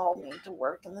don't all need to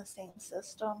work in the same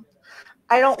system.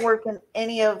 I don't work in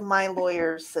any of my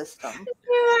lawyers' systems.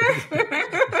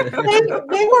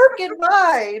 They work in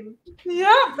mine.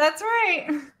 Yeah, that's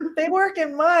right. They work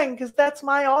in mine because that's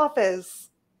my office.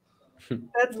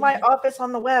 That's my office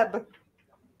on the web.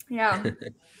 Yeah.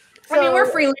 So, I mean, we're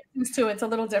freelancers too. It's a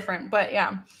little different, but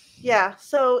yeah. Yeah.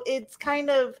 So it's kind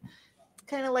of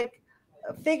like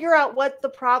figure out what the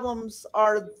problems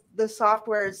are the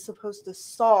software is supposed to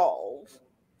solve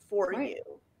for you.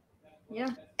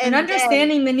 Yeah. And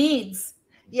understanding the needs.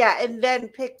 Yeah. And then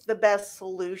pick the best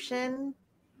solution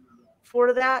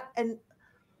for that. And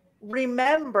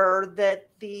remember that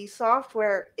the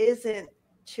software isn't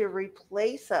to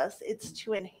replace us. It's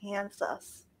to enhance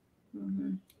us.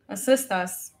 Mm-hmm. Assist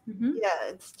us. Mm-hmm. Yeah,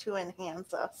 it's to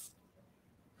enhance us.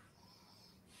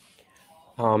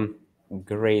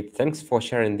 Great. Thanks for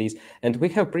sharing these. And we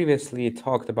have previously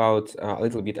talked about a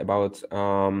little bit about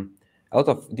a lot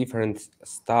of different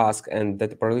tasks, and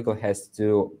that the paralegal has to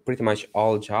do pretty much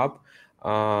all job,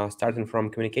 starting from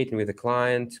communicating with the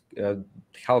client,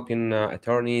 helping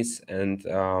attorneys, and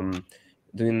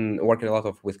working a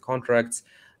lot with contracts,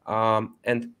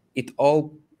 and it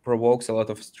all provokes a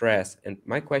lot of stress. And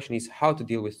my question is how to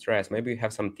deal with stress. Maybe you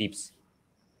have some tips.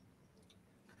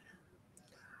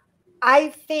 I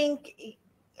think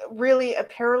really a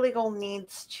paralegal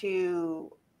needs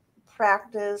to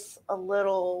practice a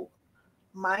little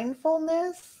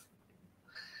mindfulness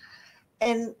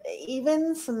and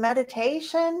even some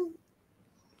meditation.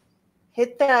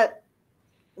 Hit that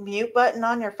mute button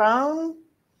on your phone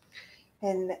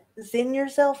and zen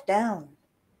yourself down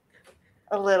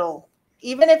a little,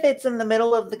 even if it's in the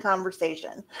middle of the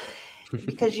conversation,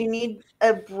 because you need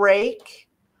a break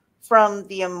from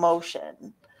the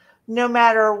emotion. No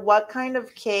matter what kind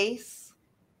of case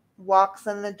walks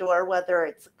in the door, whether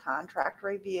it's a contract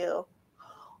review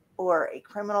or a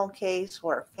criminal case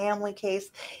or a family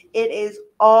case, it is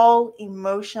all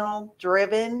emotional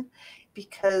driven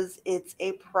because it's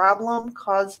a problem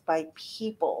caused by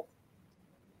people.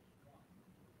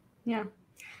 Yeah.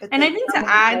 And I think to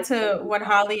add to what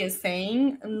Holly is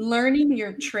saying, learning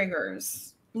your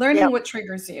triggers, learning what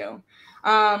triggers you.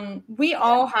 We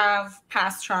all have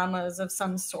past traumas of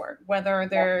some sort, whether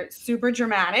they're super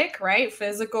dramatic, right?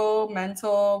 Physical,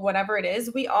 mental, whatever it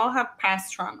is. We all have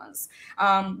past traumas.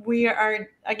 We are,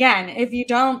 again, if you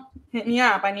don't, hit me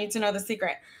up. I need to know the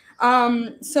secret.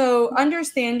 So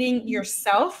understanding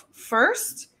yourself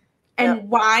first, and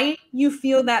why you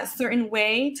feel that certain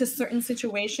way to certain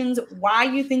situations, why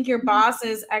you think your boss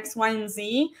is X, Y, and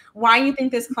Z, why you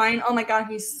think this client, oh my God,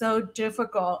 he's so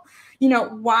difficult.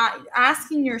 why,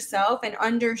 asking yourself and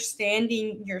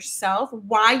understanding yourself,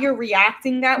 why you're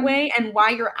reacting that way and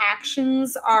why your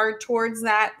actions are towards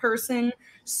that person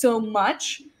so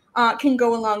much can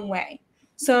go a long way.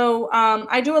 So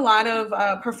I do a lot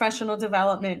of professional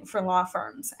development for law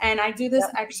firms, and I do this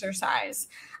exercise.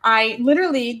 I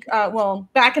literally,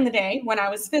 back in the day when I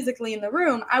was physically in the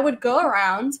room, I would go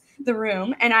around the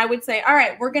room and I would say, all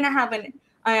right, we're going to have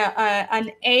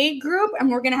an A group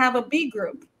and we're going to have a B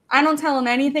group. I don't tell them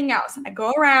anything else. I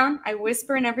go around, I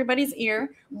whisper in everybody's ear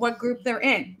what group they're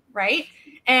in, right?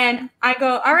 And I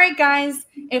go, all right, guys,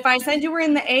 if I said you were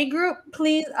in the A group,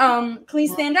 please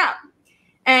stand up.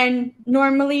 And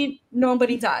normally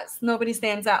nobody does. Nobody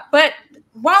stands up. But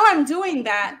while I'm doing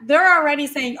that, they're already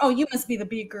saying, oh, you must be the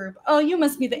B group. Oh, you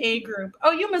must be the A group.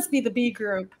 Oh, you must be the B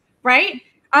group, right?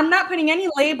 I'm not putting any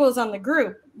labels on the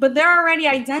group, but they're already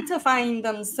identifying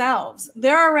themselves.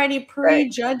 They're already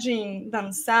prejudging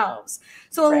themselves.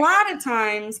 So a lot of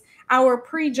times our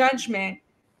prejudgment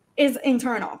is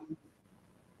internal.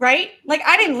 Right? Like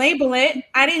I didn't label it.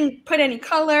 I didn't put any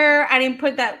color. I didn't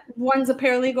put that one's a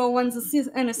paralegal, one's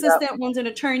an assistant, one's an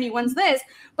attorney, one's this.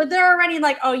 But they're already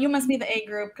like, oh, you must be the A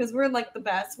group because we're like the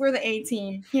best. We're the A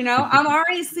team. I'm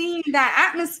already seeing that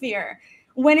atmosphere.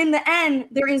 When in the end,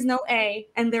 there is no A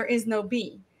and there is no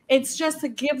B. It's just to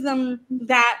give them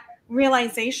that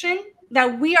realization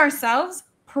that we ourselves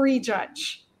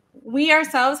prejudge. We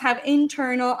ourselves have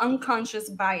internal unconscious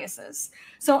biases.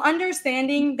 So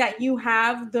understanding that you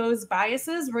have those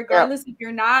biases, regardless if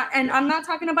you're not, and I'm not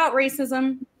talking about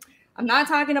racism. I'm not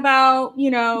talking about,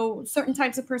 certain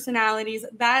types of personalities.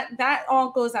 That all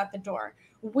goes out the door.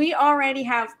 We already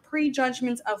have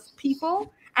prejudgments of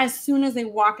people as soon as they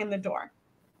walk in the door.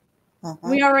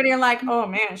 We already are like, oh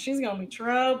man, she's going to be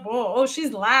trouble. Oh,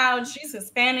 she's loud. She's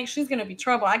Hispanic. She's going to be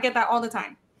trouble. I get that all the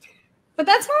time. But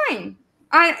that's fine.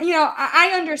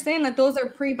 I understand that those are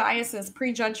pre-biases,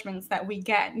 prejudgments that we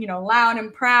get, loud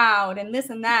and proud and this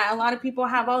and that. A lot of people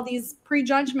have all these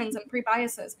prejudgments and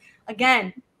pre-biases.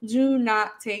 Again, do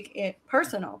not take it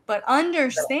personal, but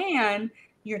understand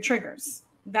your triggers.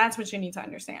 That's what you need to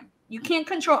understand. You can't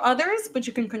control others, but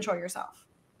you can control yourself.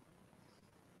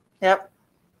 Yep.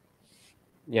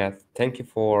 Yeah, thank you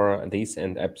for this,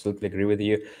 and absolutely agree with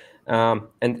you.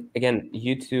 And again,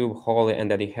 you two, Holly, and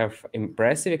that you have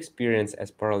impressive experience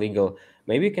as paralegal.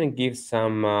 Maybe you can give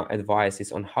some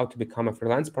advices on how to become a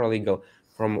freelance paralegal,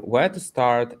 from where to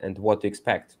start and what to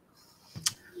expect.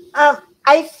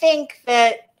 I think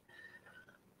that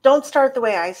don't start the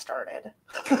way I started.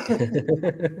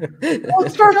 Don't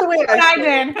start the way I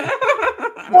did.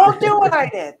 Don't do what I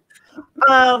did.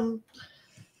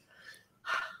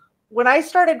 When I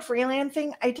started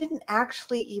freelancing, I didn't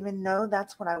actually even know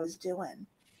that's what I was doing.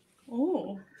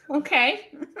 Oh, okay.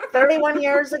 31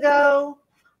 years ago,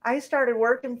 I started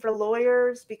working for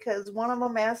lawyers because one of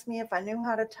them asked me if I knew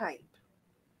how to type.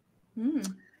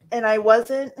 And I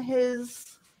wasn't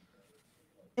his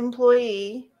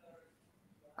employee.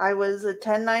 I was a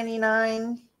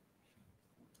 1099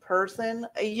 person.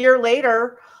 A year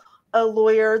later, a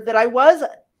lawyer that I was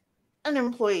an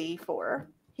employee for,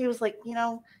 he was like,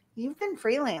 you've been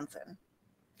freelancing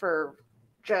for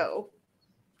Joe.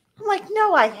 I'm like,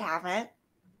 no, I haven't.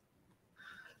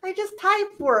 I just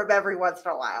type for him every once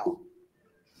in a while.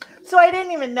 So I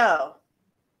didn't even know,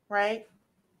 right?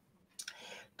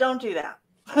 Don't do that.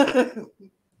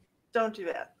 Don't do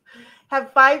that.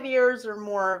 Have 5 years or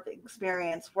more of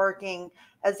experience working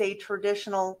as a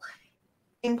traditional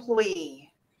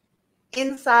employee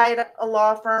inside a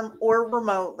law firm or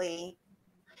remotely.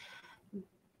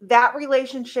 That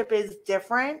relationship is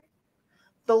different.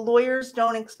 The lawyers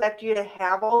don't expect you to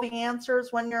have all the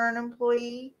answers when you're an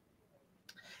employee.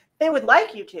 They would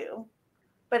like you to,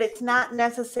 but it's not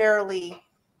necessarily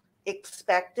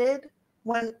expected.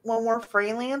 When we're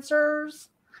freelancers,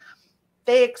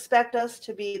 they expect us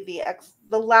to be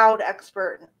the loud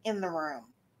expert in the room.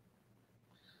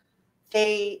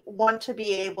 They want to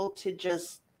be able to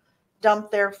just dump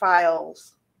their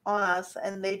files on us,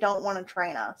 and they don't want to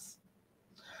train us.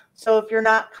 So if you're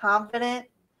not confident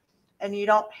and you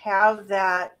don't have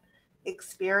that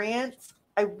experience,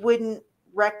 I wouldn't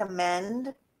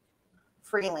recommend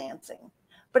freelancing.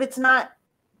 But it's not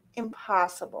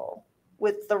impossible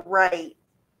with the right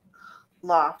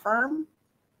law firm.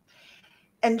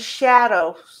 And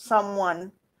shadow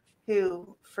someone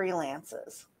who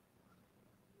freelances.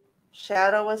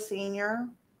 Shadow a senior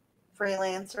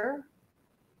freelancer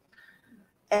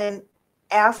and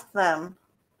ask them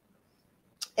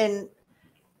an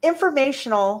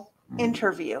informational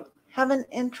interview. Have an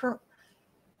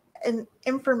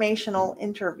informational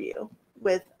interview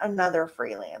with another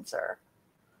freelancer.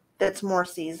 that's more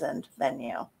seasoned than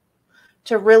you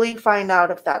to really find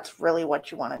out if that's really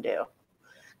what you want to do.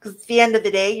 Because at the end of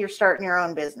the day, you're starting your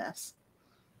own business,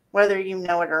 whether you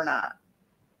know it or not.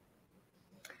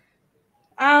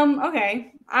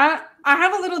 Okay. I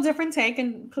have a little different take,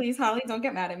 and please, Holly, don't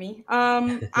get mad at me.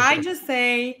 I just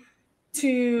say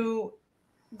to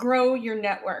grow your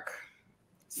network.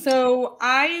 So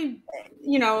a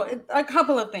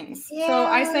couple of things. Yeah. So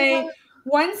I say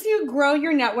once you grow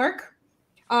your network,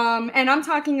 and I'm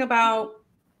talking about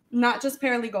not just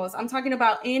paralegals, I'm talking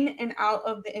about in and out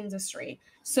of the industry.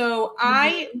 So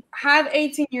I have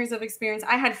 18 years of experience.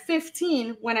 I had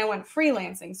 15 when I went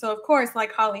freelancing. So of course,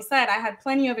 like Holly said, I had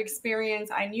plenty of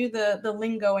experience. I knew the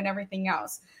lingo and everything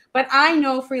else. But I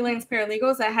know freelance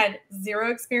paralegals that had zero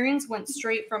experience, went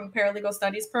straight from paralegal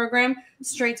studies program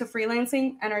straight to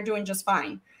freelancing and are doing just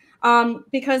fine.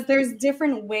 Because there's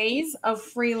different ways of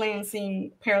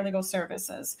freelancing paralegal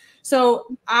services. So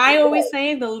I always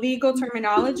say the legal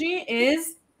terminology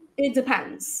is it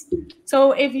depends.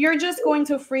 So if you're just going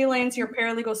to freelance your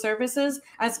paralegal services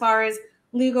as far as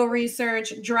legal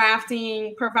research,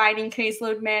 drafting, providing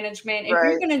caseload management, if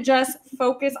you're going to just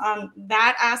focus on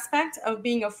that aspect of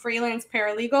being a freelance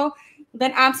paralegal,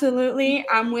 then absolutely,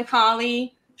 I'm with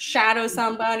Holly. Shadow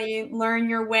somebody, learn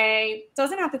your way.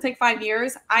 Doesn't have to take 5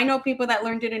 years. I know people that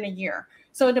learned it in a year.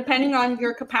 So depending on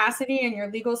your capacity and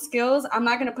your legal skills, I'm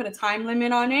not going to put a time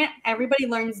limit on it. Everybody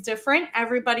learns different.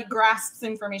 Everybody grasps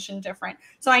information different.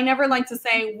 So I never like to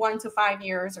say 1 to 5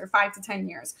 years or 5 to 10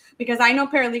 years, because I know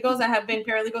paralegals that have been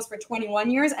paralegals for 21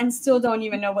 years and still don't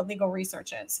even know what legal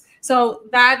research is. So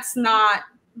that's not,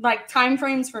 like,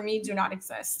 timeframes for me do not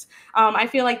exist. I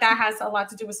feel like that has a lot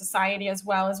to do with society as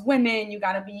well as women. You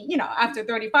got to be, after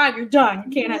 35, you're done.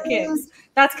 You can't have kids.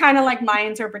 That's kind of like my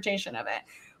interpretation of it.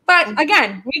 But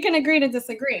again, we can agree to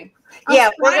disagree. Yeah,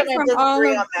 we're going to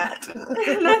disagree on that.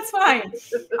 That's fine.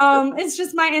 It's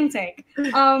just my intake.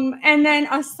 And then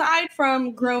aside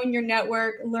from growing your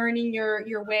network, learning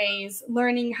your ways,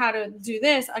 learning how to do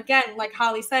this, again, like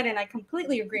Holly said, and I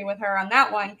completely agree with her on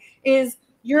that one, is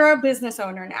you're a business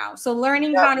owner now. So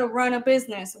learning how to run a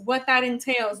business, what that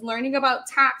entails, learning about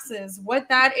taxes, what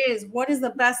that is, what is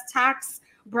the best tax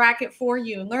bracket for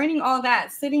you, learning all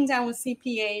that, sitting down with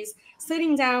CPAs,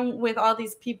 sitting down with all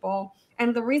these people.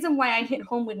 And the reason why I hit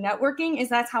home with networking is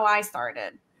that's how I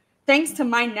started. Thanks to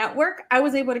my network, I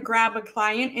was able to grab a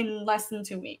client in less than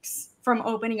 2 weeks from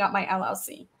opening up my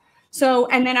LLC. So,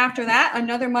 and then after that,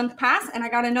 another month passed and I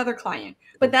got another client.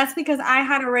 But that's because I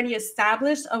had already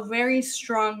established a very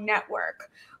strong network.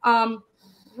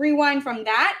 Rewind from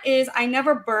that is I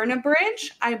never burn a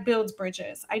bridge. I build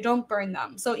bridges. I don't burn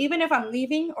them. So even if I'm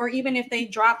leaving, or even if they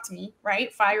dropped me,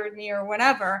 right, fired me or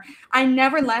whatever, I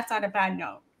never left on a bad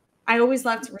note. I always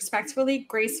left respectfully,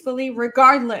 gracefully,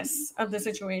 regardless of the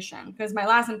situation, because my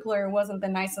last employer wasn't the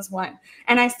nicest one.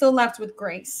 And I still left with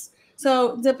grace.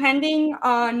 So depending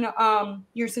on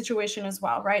your situation as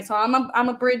well, right? So I'm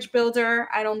a bridge builder.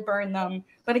 I don't burn them.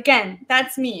 But again,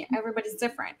 that's me. Everybody's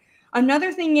different.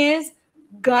 Another thing is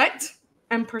gut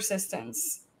and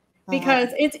persistence, because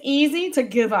it's easy to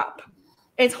give up.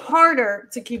 It's harder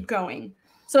to keep going.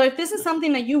 So if this is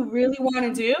something that you really want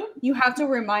to do, you have to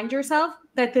remind yourself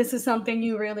that this is something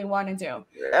you really want to do.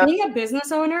 Yep. Being a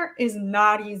business owner is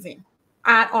not easy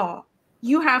at all.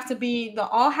 You have to be the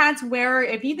all hats wearer.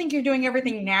 If you think you're doing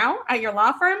everything now at your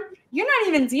law firm, you're not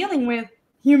even dealing with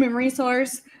human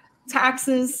resource,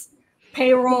 taxes,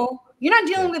 payroll. You're not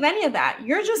dealing with any of that.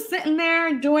 You're just sitting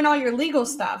there doing all your legal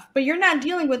stuff, but you're not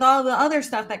dealing with all the other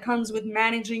stuff that comes with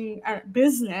managing a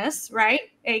business, right?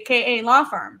 AKA law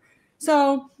firm.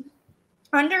 So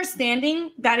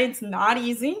understanding that it's not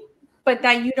easy, but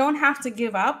that you don't have to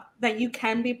give up, that you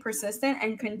can be persistent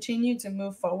and continue to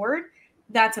move forward,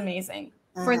 that's amazing.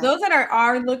 For those that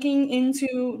are looking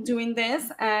into doing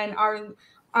this and are,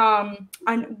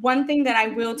 and one thing that I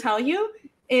will tell you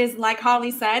is, like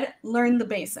Holly said, learn the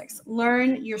basics,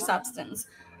 learn your substance.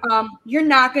 You're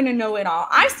not going to know it all.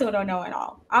 I still don't know it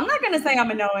all. I'm not going to say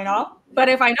I'm a know-it-all, but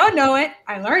if I don't know it,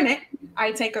 I learn it.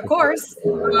 I take a course.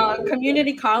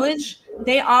 Community college,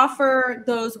 they offer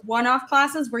those one-off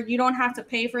classes where you don't have to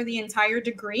pay for the entire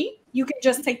degree. You can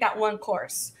just take that one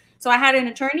course. So I had an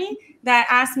attorney that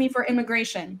asked me for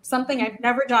immigration, something I've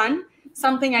never done,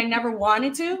 something I never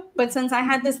wanted to. But since I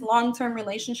had this long-term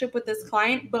relationship with this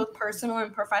client, both personal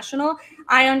and professional,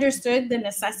 I understood the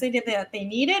necessity that they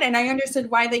needed. And I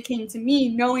understood why they came to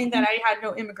me, knowing that I had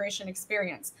no immigration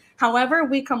experience. However,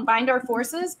 we combined our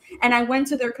forces and I went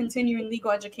to their continuing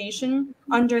legal education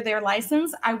under their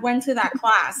license. I went to that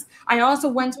class. I also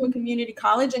went to a community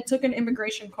college and took an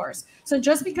immigration course. So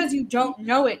just because you don't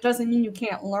know it doesn't mean you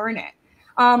can't learn it.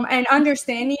 and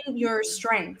understanding your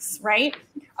strengths, right?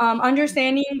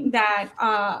 Understanding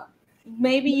that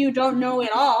maybe you don't know it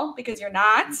all, because you're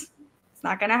not. It's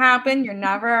not going to happen. You're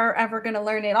never, ever going to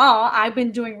learn it all. I've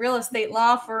been doing real estate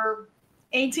law for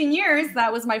 18 years.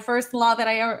 That was my first law that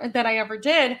I ever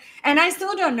did. And I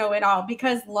still don't know it all,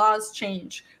 because laws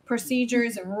change.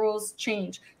 Procedures and rules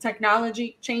change.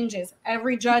 Technology changes.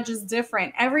 Every judge is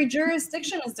different. Every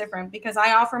jurisdiction is different, because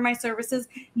I offer my services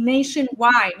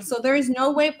nationwide. So there is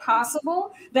no way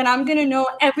possible that I'm going to know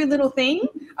every little thing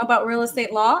about real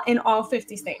estate law in all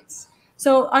 50 states.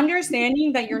 So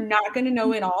understanding that you're not going to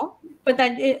know it all, but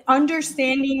that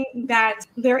understanding that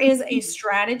there is a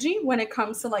strategy when it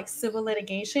comes to like civil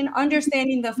litigation,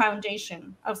 understanding the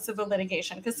foundation of civil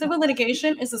litigation, because civil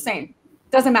litigation is the same.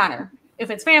 Doesn't matter if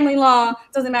it's family law,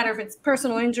 doesn't matter if it's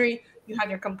personal injury. You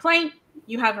have your complaint,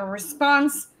 you have a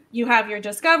response, you have your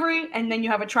discovery, and then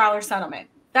you have a trial or settlement.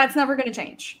 That's never going to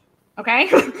change. Okay.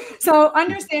 So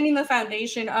understanding the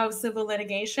foundation of civil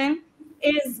litigation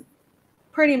is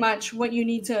pretty much what you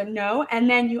need to know, and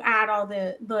then you add all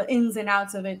the ins and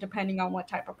outs of it depending on what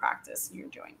type of practice you're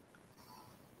doing.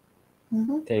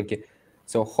 Thank you.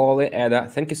 So Holly, Eda,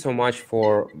 thank you so much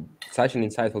for such an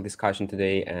insightful discussion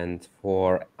today and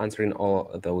for answering all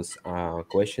of those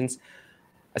questions.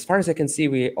 As far as I can see,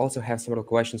 we also have several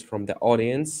questions from the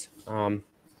audience.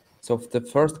 So the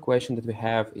first question that we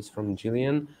have is from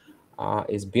Jillian.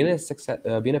 Is being a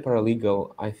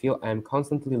paralegal, I feel I'm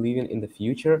constantly living in the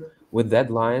future with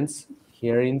deadlines,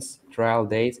 hearings, trial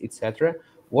dates, etc.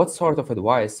 What sort of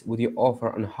advice would you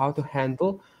offer on how to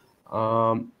handle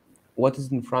what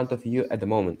is in front of you at the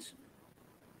moment?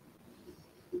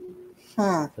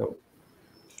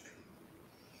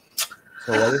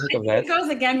 So what do you think of that? It goes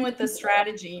again with the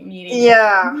strategy meeting.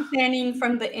 Yeah. Understanding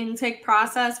from the intake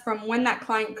process, from when that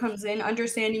client comes in,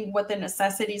 understanding what the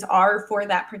necessities are for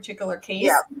that particular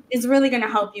case is really going to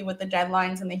help you with the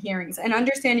deadlines and the hearings. And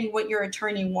understanding what your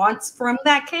attorney wants from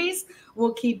that case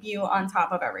will keep you on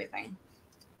top of everything.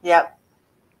 Yep.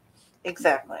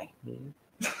 Exactly.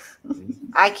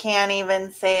 I can't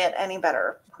even say it any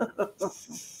better.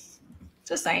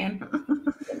 Just saying.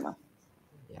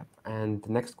 Yeah. And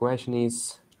the next question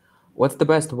is, what's the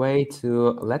best way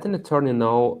to let an attorney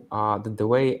know that the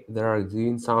way they are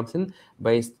doing something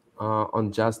based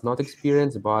on just not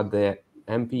experience, but the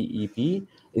MPEP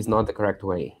is not the correct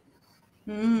way?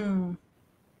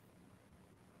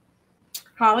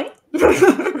 Holly?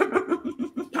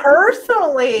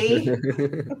 Personally,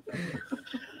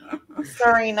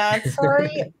 sorry, not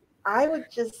sorry, I would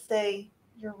just say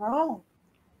you're wrong.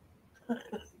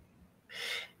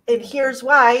 And here's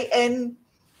why, and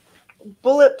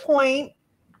bullet point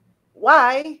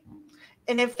why.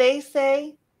 And if they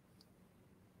say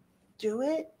do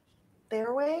it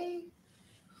their way,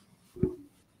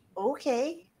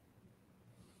 okay.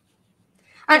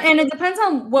 And it depends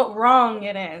on what wrong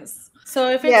it is. So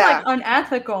if it's like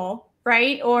unethical,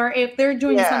 right? Or if they're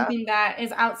doing something that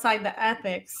is outside the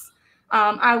ethics,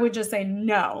 I would just say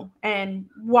no and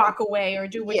walk away or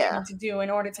do what you need to do in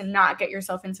order to not get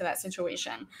yourself into that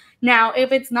situation. Now,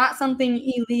 if it's not something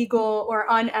illegal or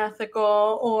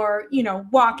unethical or, you know,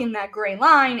 walking that gray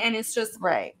line and it's just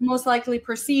most likely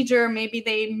procedure, maybe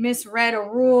they misread a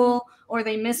rule or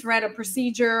they misread a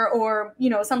procedure or, you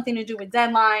know, something to do with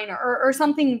deadline or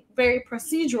something very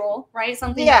procedural, right?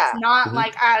 Something that's not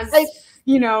like as,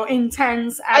 you know,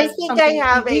 intense as I think something I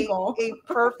have illegal. a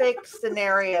perfect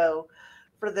scenario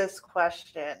for this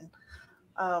question.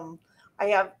 I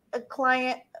have a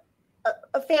client,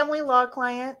 a family law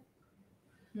client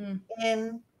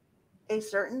in a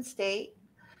certain state.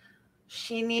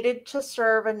 She needed to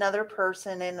serve another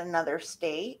person in another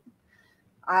state.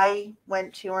 I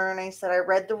went to her and I said, I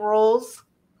read the rules.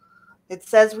 It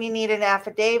says we need an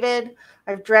affidavit.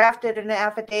 I've drafted an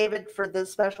affidavit for the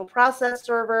special process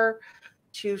server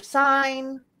to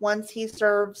sign once he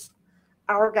serves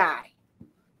our guy.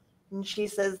 And she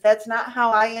says, that's not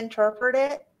how I interpret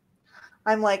it.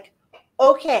 I'm like,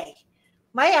 okay,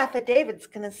 my affidavit's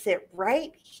going to sit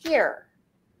right here.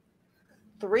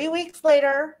 3 weeks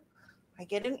later, I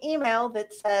get an email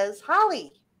that says,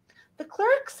 Holly, the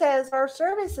clerk says our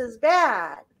service is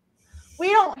bad. We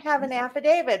don't have an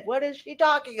affidavit. What is she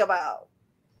talking about?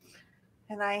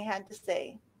 And I had to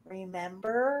say,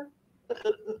 remember,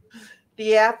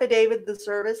 the affidavit the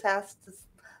service has to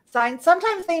sign.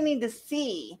 Sometimes they need to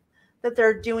see that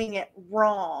they're doing it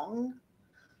wrong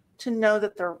to know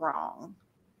that they're wrong.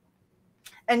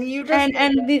 And you just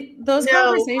those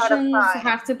conversations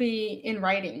have to be in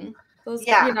writing. Those,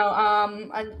 you know,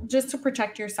 just to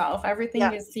protect yourself. Everything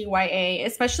is CYA,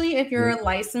 especially if you're a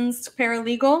licensed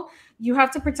paralegal. you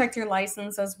have to protect your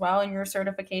license as well and your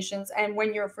certifications. And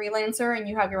when you're a freelancer and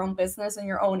you have your own business and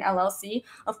your own LLC,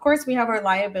 of course, we have our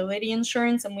liability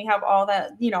insurance and we have all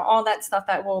that, all that stuff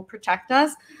that will protect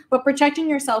us. But protecting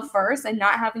yourself first and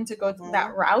not having to go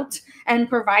that route and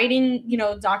providing,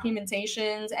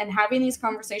 documentations and having these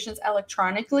conversations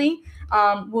electronically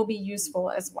will be useful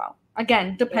as well.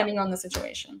 Again, depending on the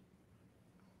situation.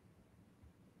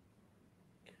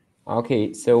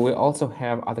 Okay, so we also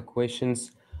have other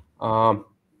questions.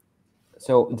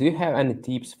 So do you have any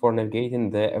tips for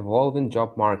navigating the evolving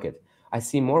job market? I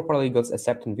see more paralegals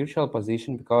accepting virtual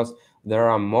position because there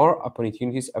are more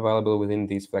opportunities available within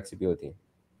this flexibility.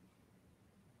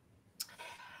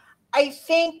 I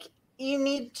think you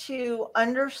need to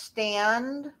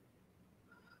understand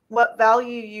what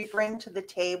value you bring to the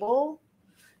table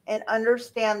and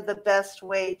understand the best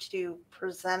way to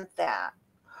present that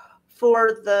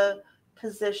for the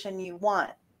position you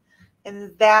want.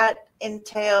 And that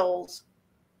entails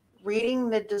reading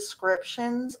the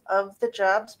descriptions of the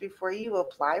jobs before you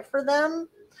apply for them.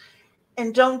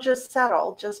 And don't just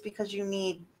settle just because you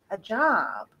need a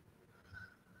job.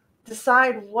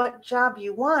 Decide what job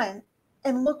you want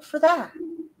and look for that.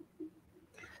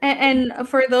 And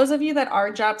for those of you that are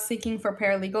job seeking for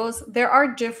paralegals, there are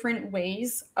different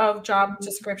ways of job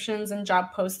descriptions and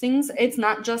job postings. It's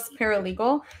not just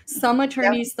paralegal. Some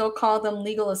attorneys still call them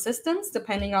legal assistants,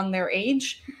 depending on their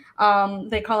age.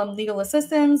 They call them legal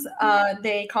assistants.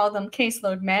 They call them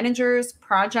caseload managers,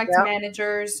 project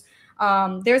managers.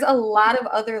 There's a lot of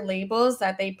other labels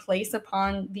that they place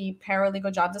upon the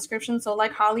paralegal job description. So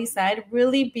like Holly said,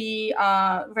 really be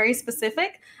very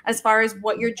specific as far as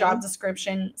what your job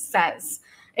description says.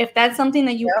 If that's something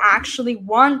that you actually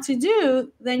want to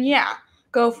do, then yeah,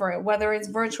 go for it, whether it's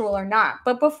virtual or not.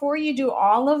 But before you do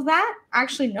all of that,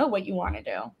 actually know what you want to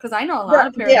do. Because I know a lot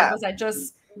of paralegals that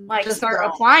just start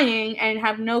applying and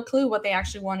have no clue what they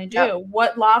actually want to do,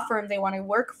 what law firm they want to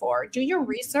work for. Do your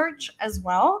research as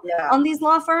well on these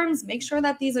law firms. Make sure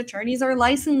that these attorneys are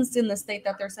licensed in the state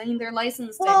that they're saying they're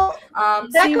licensed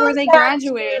in. See where they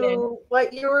graduated.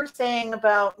 What you were saying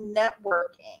about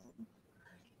networking.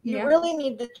 You really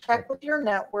need to check with your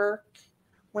network.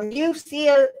 When you see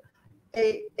a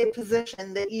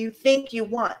position that you think you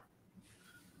want,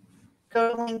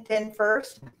 go to LinkedIn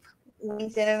first.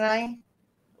 LinkedIn and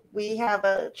we have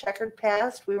a checkered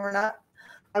past.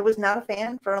 I was not a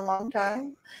fan for a long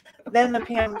time. Then the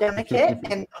pandemic hit,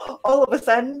 and all of a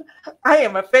sudden, I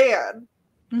am a fan.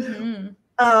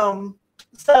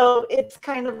 So it's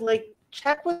kind of like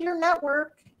check with your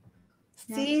network,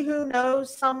 see who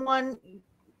knows someone.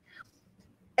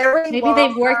 Maybe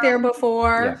they've worked there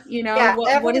before.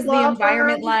 What is the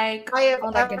environment like?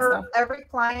 Every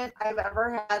client I've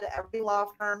ever had, every law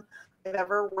firm I've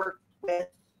ever worked with,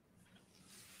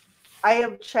 I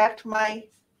have checked my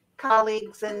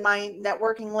colleagues and my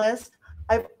networking list.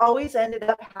 I've always ended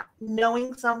up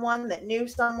knowing someone that knew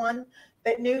someone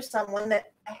that knew someone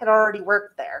that had already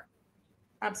worked there.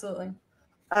 Absolutely.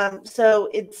 So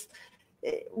it's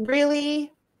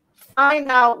really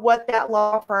find out what that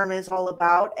law firm is all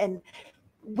about, and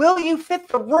will you fit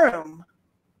the room?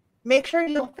 Make sure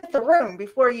you'll fit the room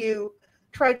before you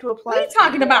try to apply. What are you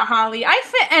talking about, Holly? I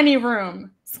fit any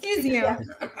room. Excuse you.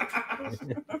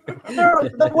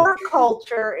 The work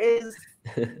culture is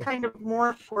kind of more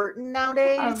important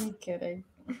nowadays. I'm kidding.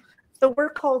 The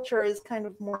work culture is kind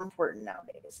of more important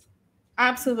nowadays.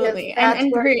 Absolutely.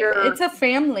 And it's a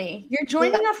family. You're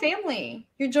joining a family.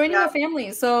 You're joining a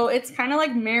family. So it's kind of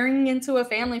like marrying into a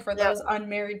family for those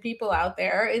unmarried people out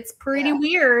there. It's pretty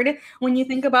weird when you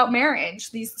think about marriage.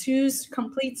 These two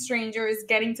complete strangers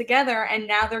getting together, and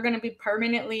now they're going to be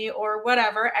permanently or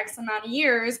whatever, X amount of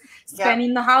years,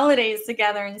 spending the holidays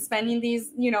together and spending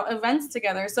these, events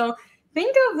together. So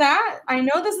think of that. I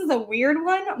know this is a weird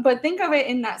one, but think of it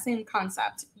in that same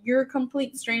concept. You're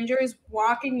complete strangers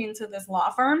walking into this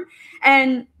law firm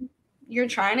and you're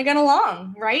trying to get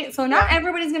along, right? So not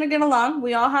everybody's going to get along.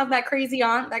 We all have that crazy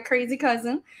aunt, that crazy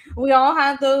cousin. We all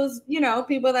have those,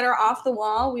 people that are off the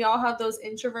wall. We all have those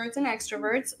introverts and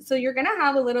extroverts. So you're going to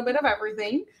have a little bit of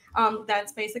everything.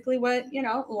 That's basically what,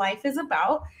 life is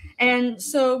about. And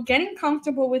so getting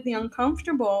comfortable with the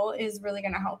uncomfortable is really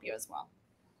going to help you as well.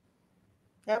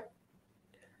 Yep.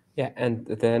 Yeah, and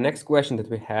the next question that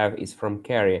we have is from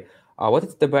Carrie. What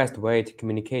is the best way to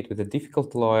communicate with a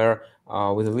difficult lawyer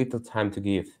with a little time to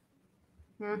give?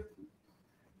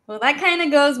 Well, that kind of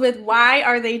goes with why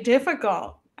are they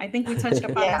difficult? I think we touched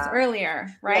upon this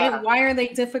earlier, right? Why are they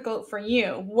difficult for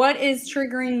you? What is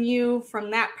triggering you from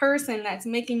that person that's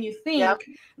making you think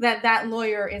that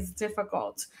lawyer is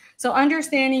difficult? So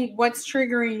understanding what's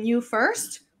triggering you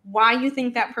first why you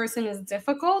think that person is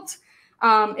difficult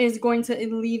is going to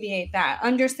alleviate that.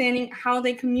 Understanding how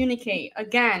they communicate.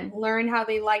 Again, learn how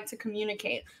they like to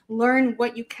communicate. Learn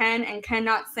what you can and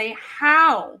cannot say,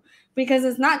 how. Because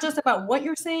it's not just about what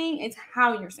you're saying, it's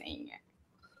how you're saying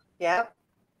it. Yep.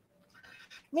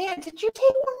 Man, did you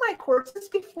take one of my courses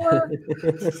before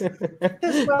this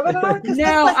webinar?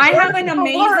 No, I have an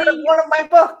amazing one of my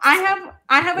books.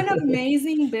 I have an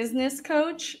amazing business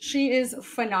coach. She is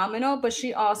phenomenal, but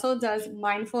she also does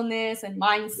mindfulness and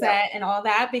mindset and all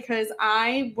that, because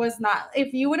I was not,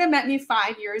 if you would have met me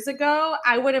 5 years ago,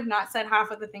 I would have not said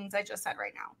half of the things I just said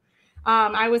right now.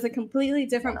 I was a completely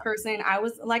different person. I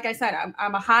was, like I said,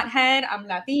 I'm a hothead. I'm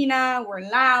Latina. We're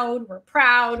loud. We're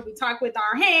proud. We talk with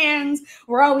our hands.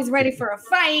 We're always ready for a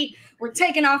fight. We're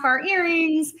taking off our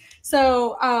earrings.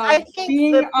 So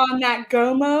being on that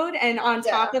go mode, and on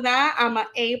top of that, I'm an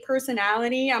A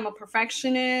personality. I'm a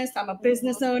perfectionist. I'm a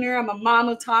business owner. I'm a mom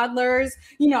of toddlers.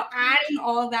 You know, adding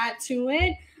all that to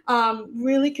it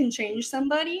really can change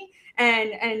somebody.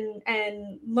 And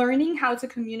learning how to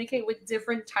communicate with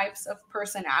different types of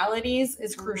personalities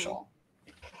is crucial.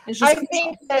 I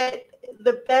think that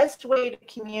the best way to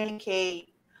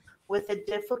communicate with a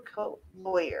difficult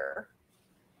lawyer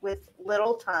with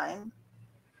little time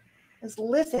is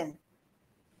listen.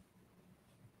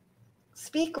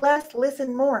 Speak less,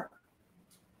 listen more.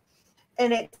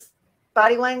 And it's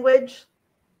body language,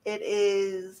 it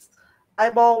is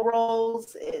eyeball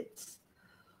rolls, it's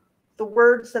the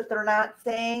words that they're not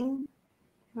saying,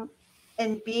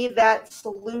 and be that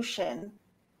solution.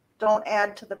 Don't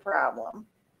add to the problem.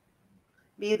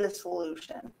 Be the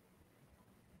solution.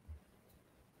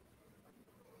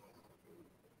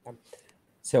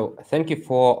 So thank you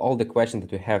for all the questions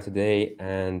that we have today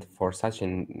and for such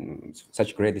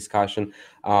great discussion.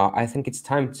 I think it's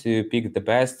time to pick the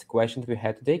best questions we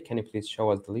had today. Can you please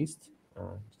show us the list?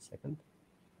 Just a second.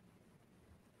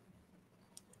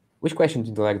 Which question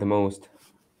did you like the most?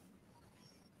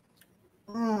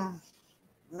 Man.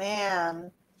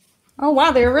 Oh,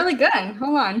 wow. They're really good.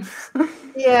 Hold on.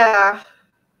 Yeah.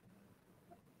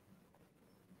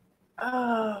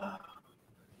 Oh.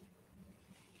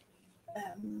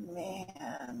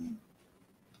 Man.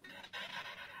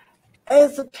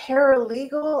 As a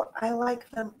paralegal, I like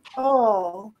them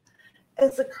all.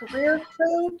 As a career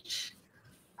coach,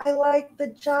 I like the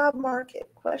job market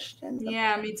questions.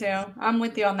 Yeah, me too. I'm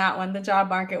with you on that one, the job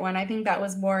market one. I think that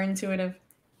was more intuitive.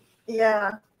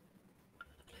 Yeah.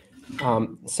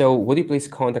 So would you please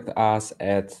contact us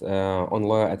at on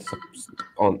Loio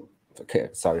okay,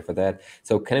 sorry for that.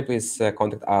 So can you please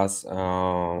contact us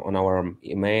on our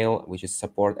email, which is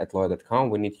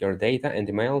support@loio.com. We need your data and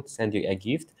email to send you a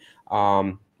gift.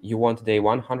 You want today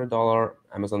 $100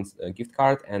 Amazon gift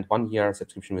card and 1 year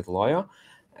subscription with Loio.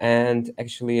 And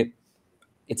actually,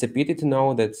 it's a pity to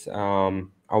know that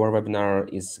our webinar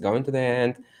is going to the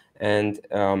end. And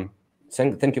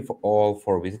thank you all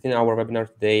for visiting our webinar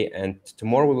today. And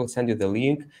tomorrow we will send you the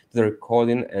link to the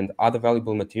recording and other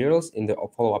valuable materials in the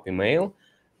follow-up email.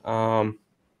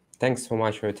 Thanks so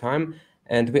much for your time.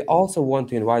 And we also want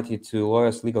to invite you to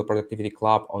Loio's Legal Productivity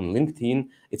Club on LinkedIn.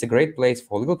 It's a great place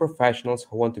for legal professionals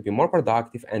who want to be more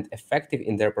productive and effective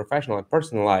in their professional and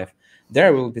personal life.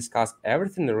 There we'll discuss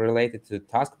everything related to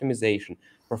task optimization,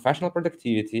 professional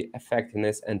productivity,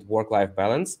 effectiveness, and work-life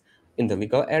balance in the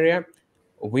legal area.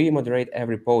 We moderate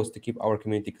every post to keep our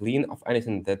community clean of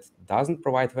anything that doesn't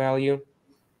provide value.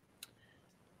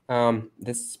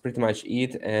 That's pretty much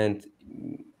it. And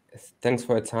thanks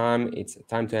for your time. It's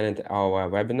time to end our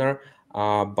webinar.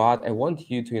 But I want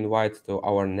you to invite to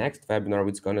our next webinar,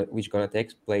 which gonna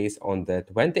take place on the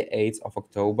 28th of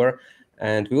October.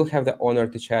 And we will have the honor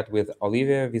to chat with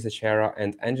Olivia Visachera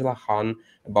and Angela Han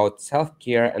about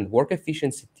self-care and work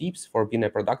efficiency tips for being a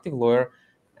productive lawyer.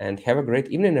 And have a great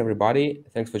evening, everybody.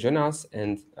 Thanks for joining us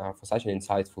and for such an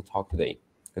insightful talk today.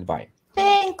 Goodbye.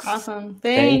 Thanks. Awesome.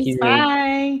 Thank Thanks. you.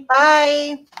 Bye.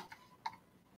 Bye.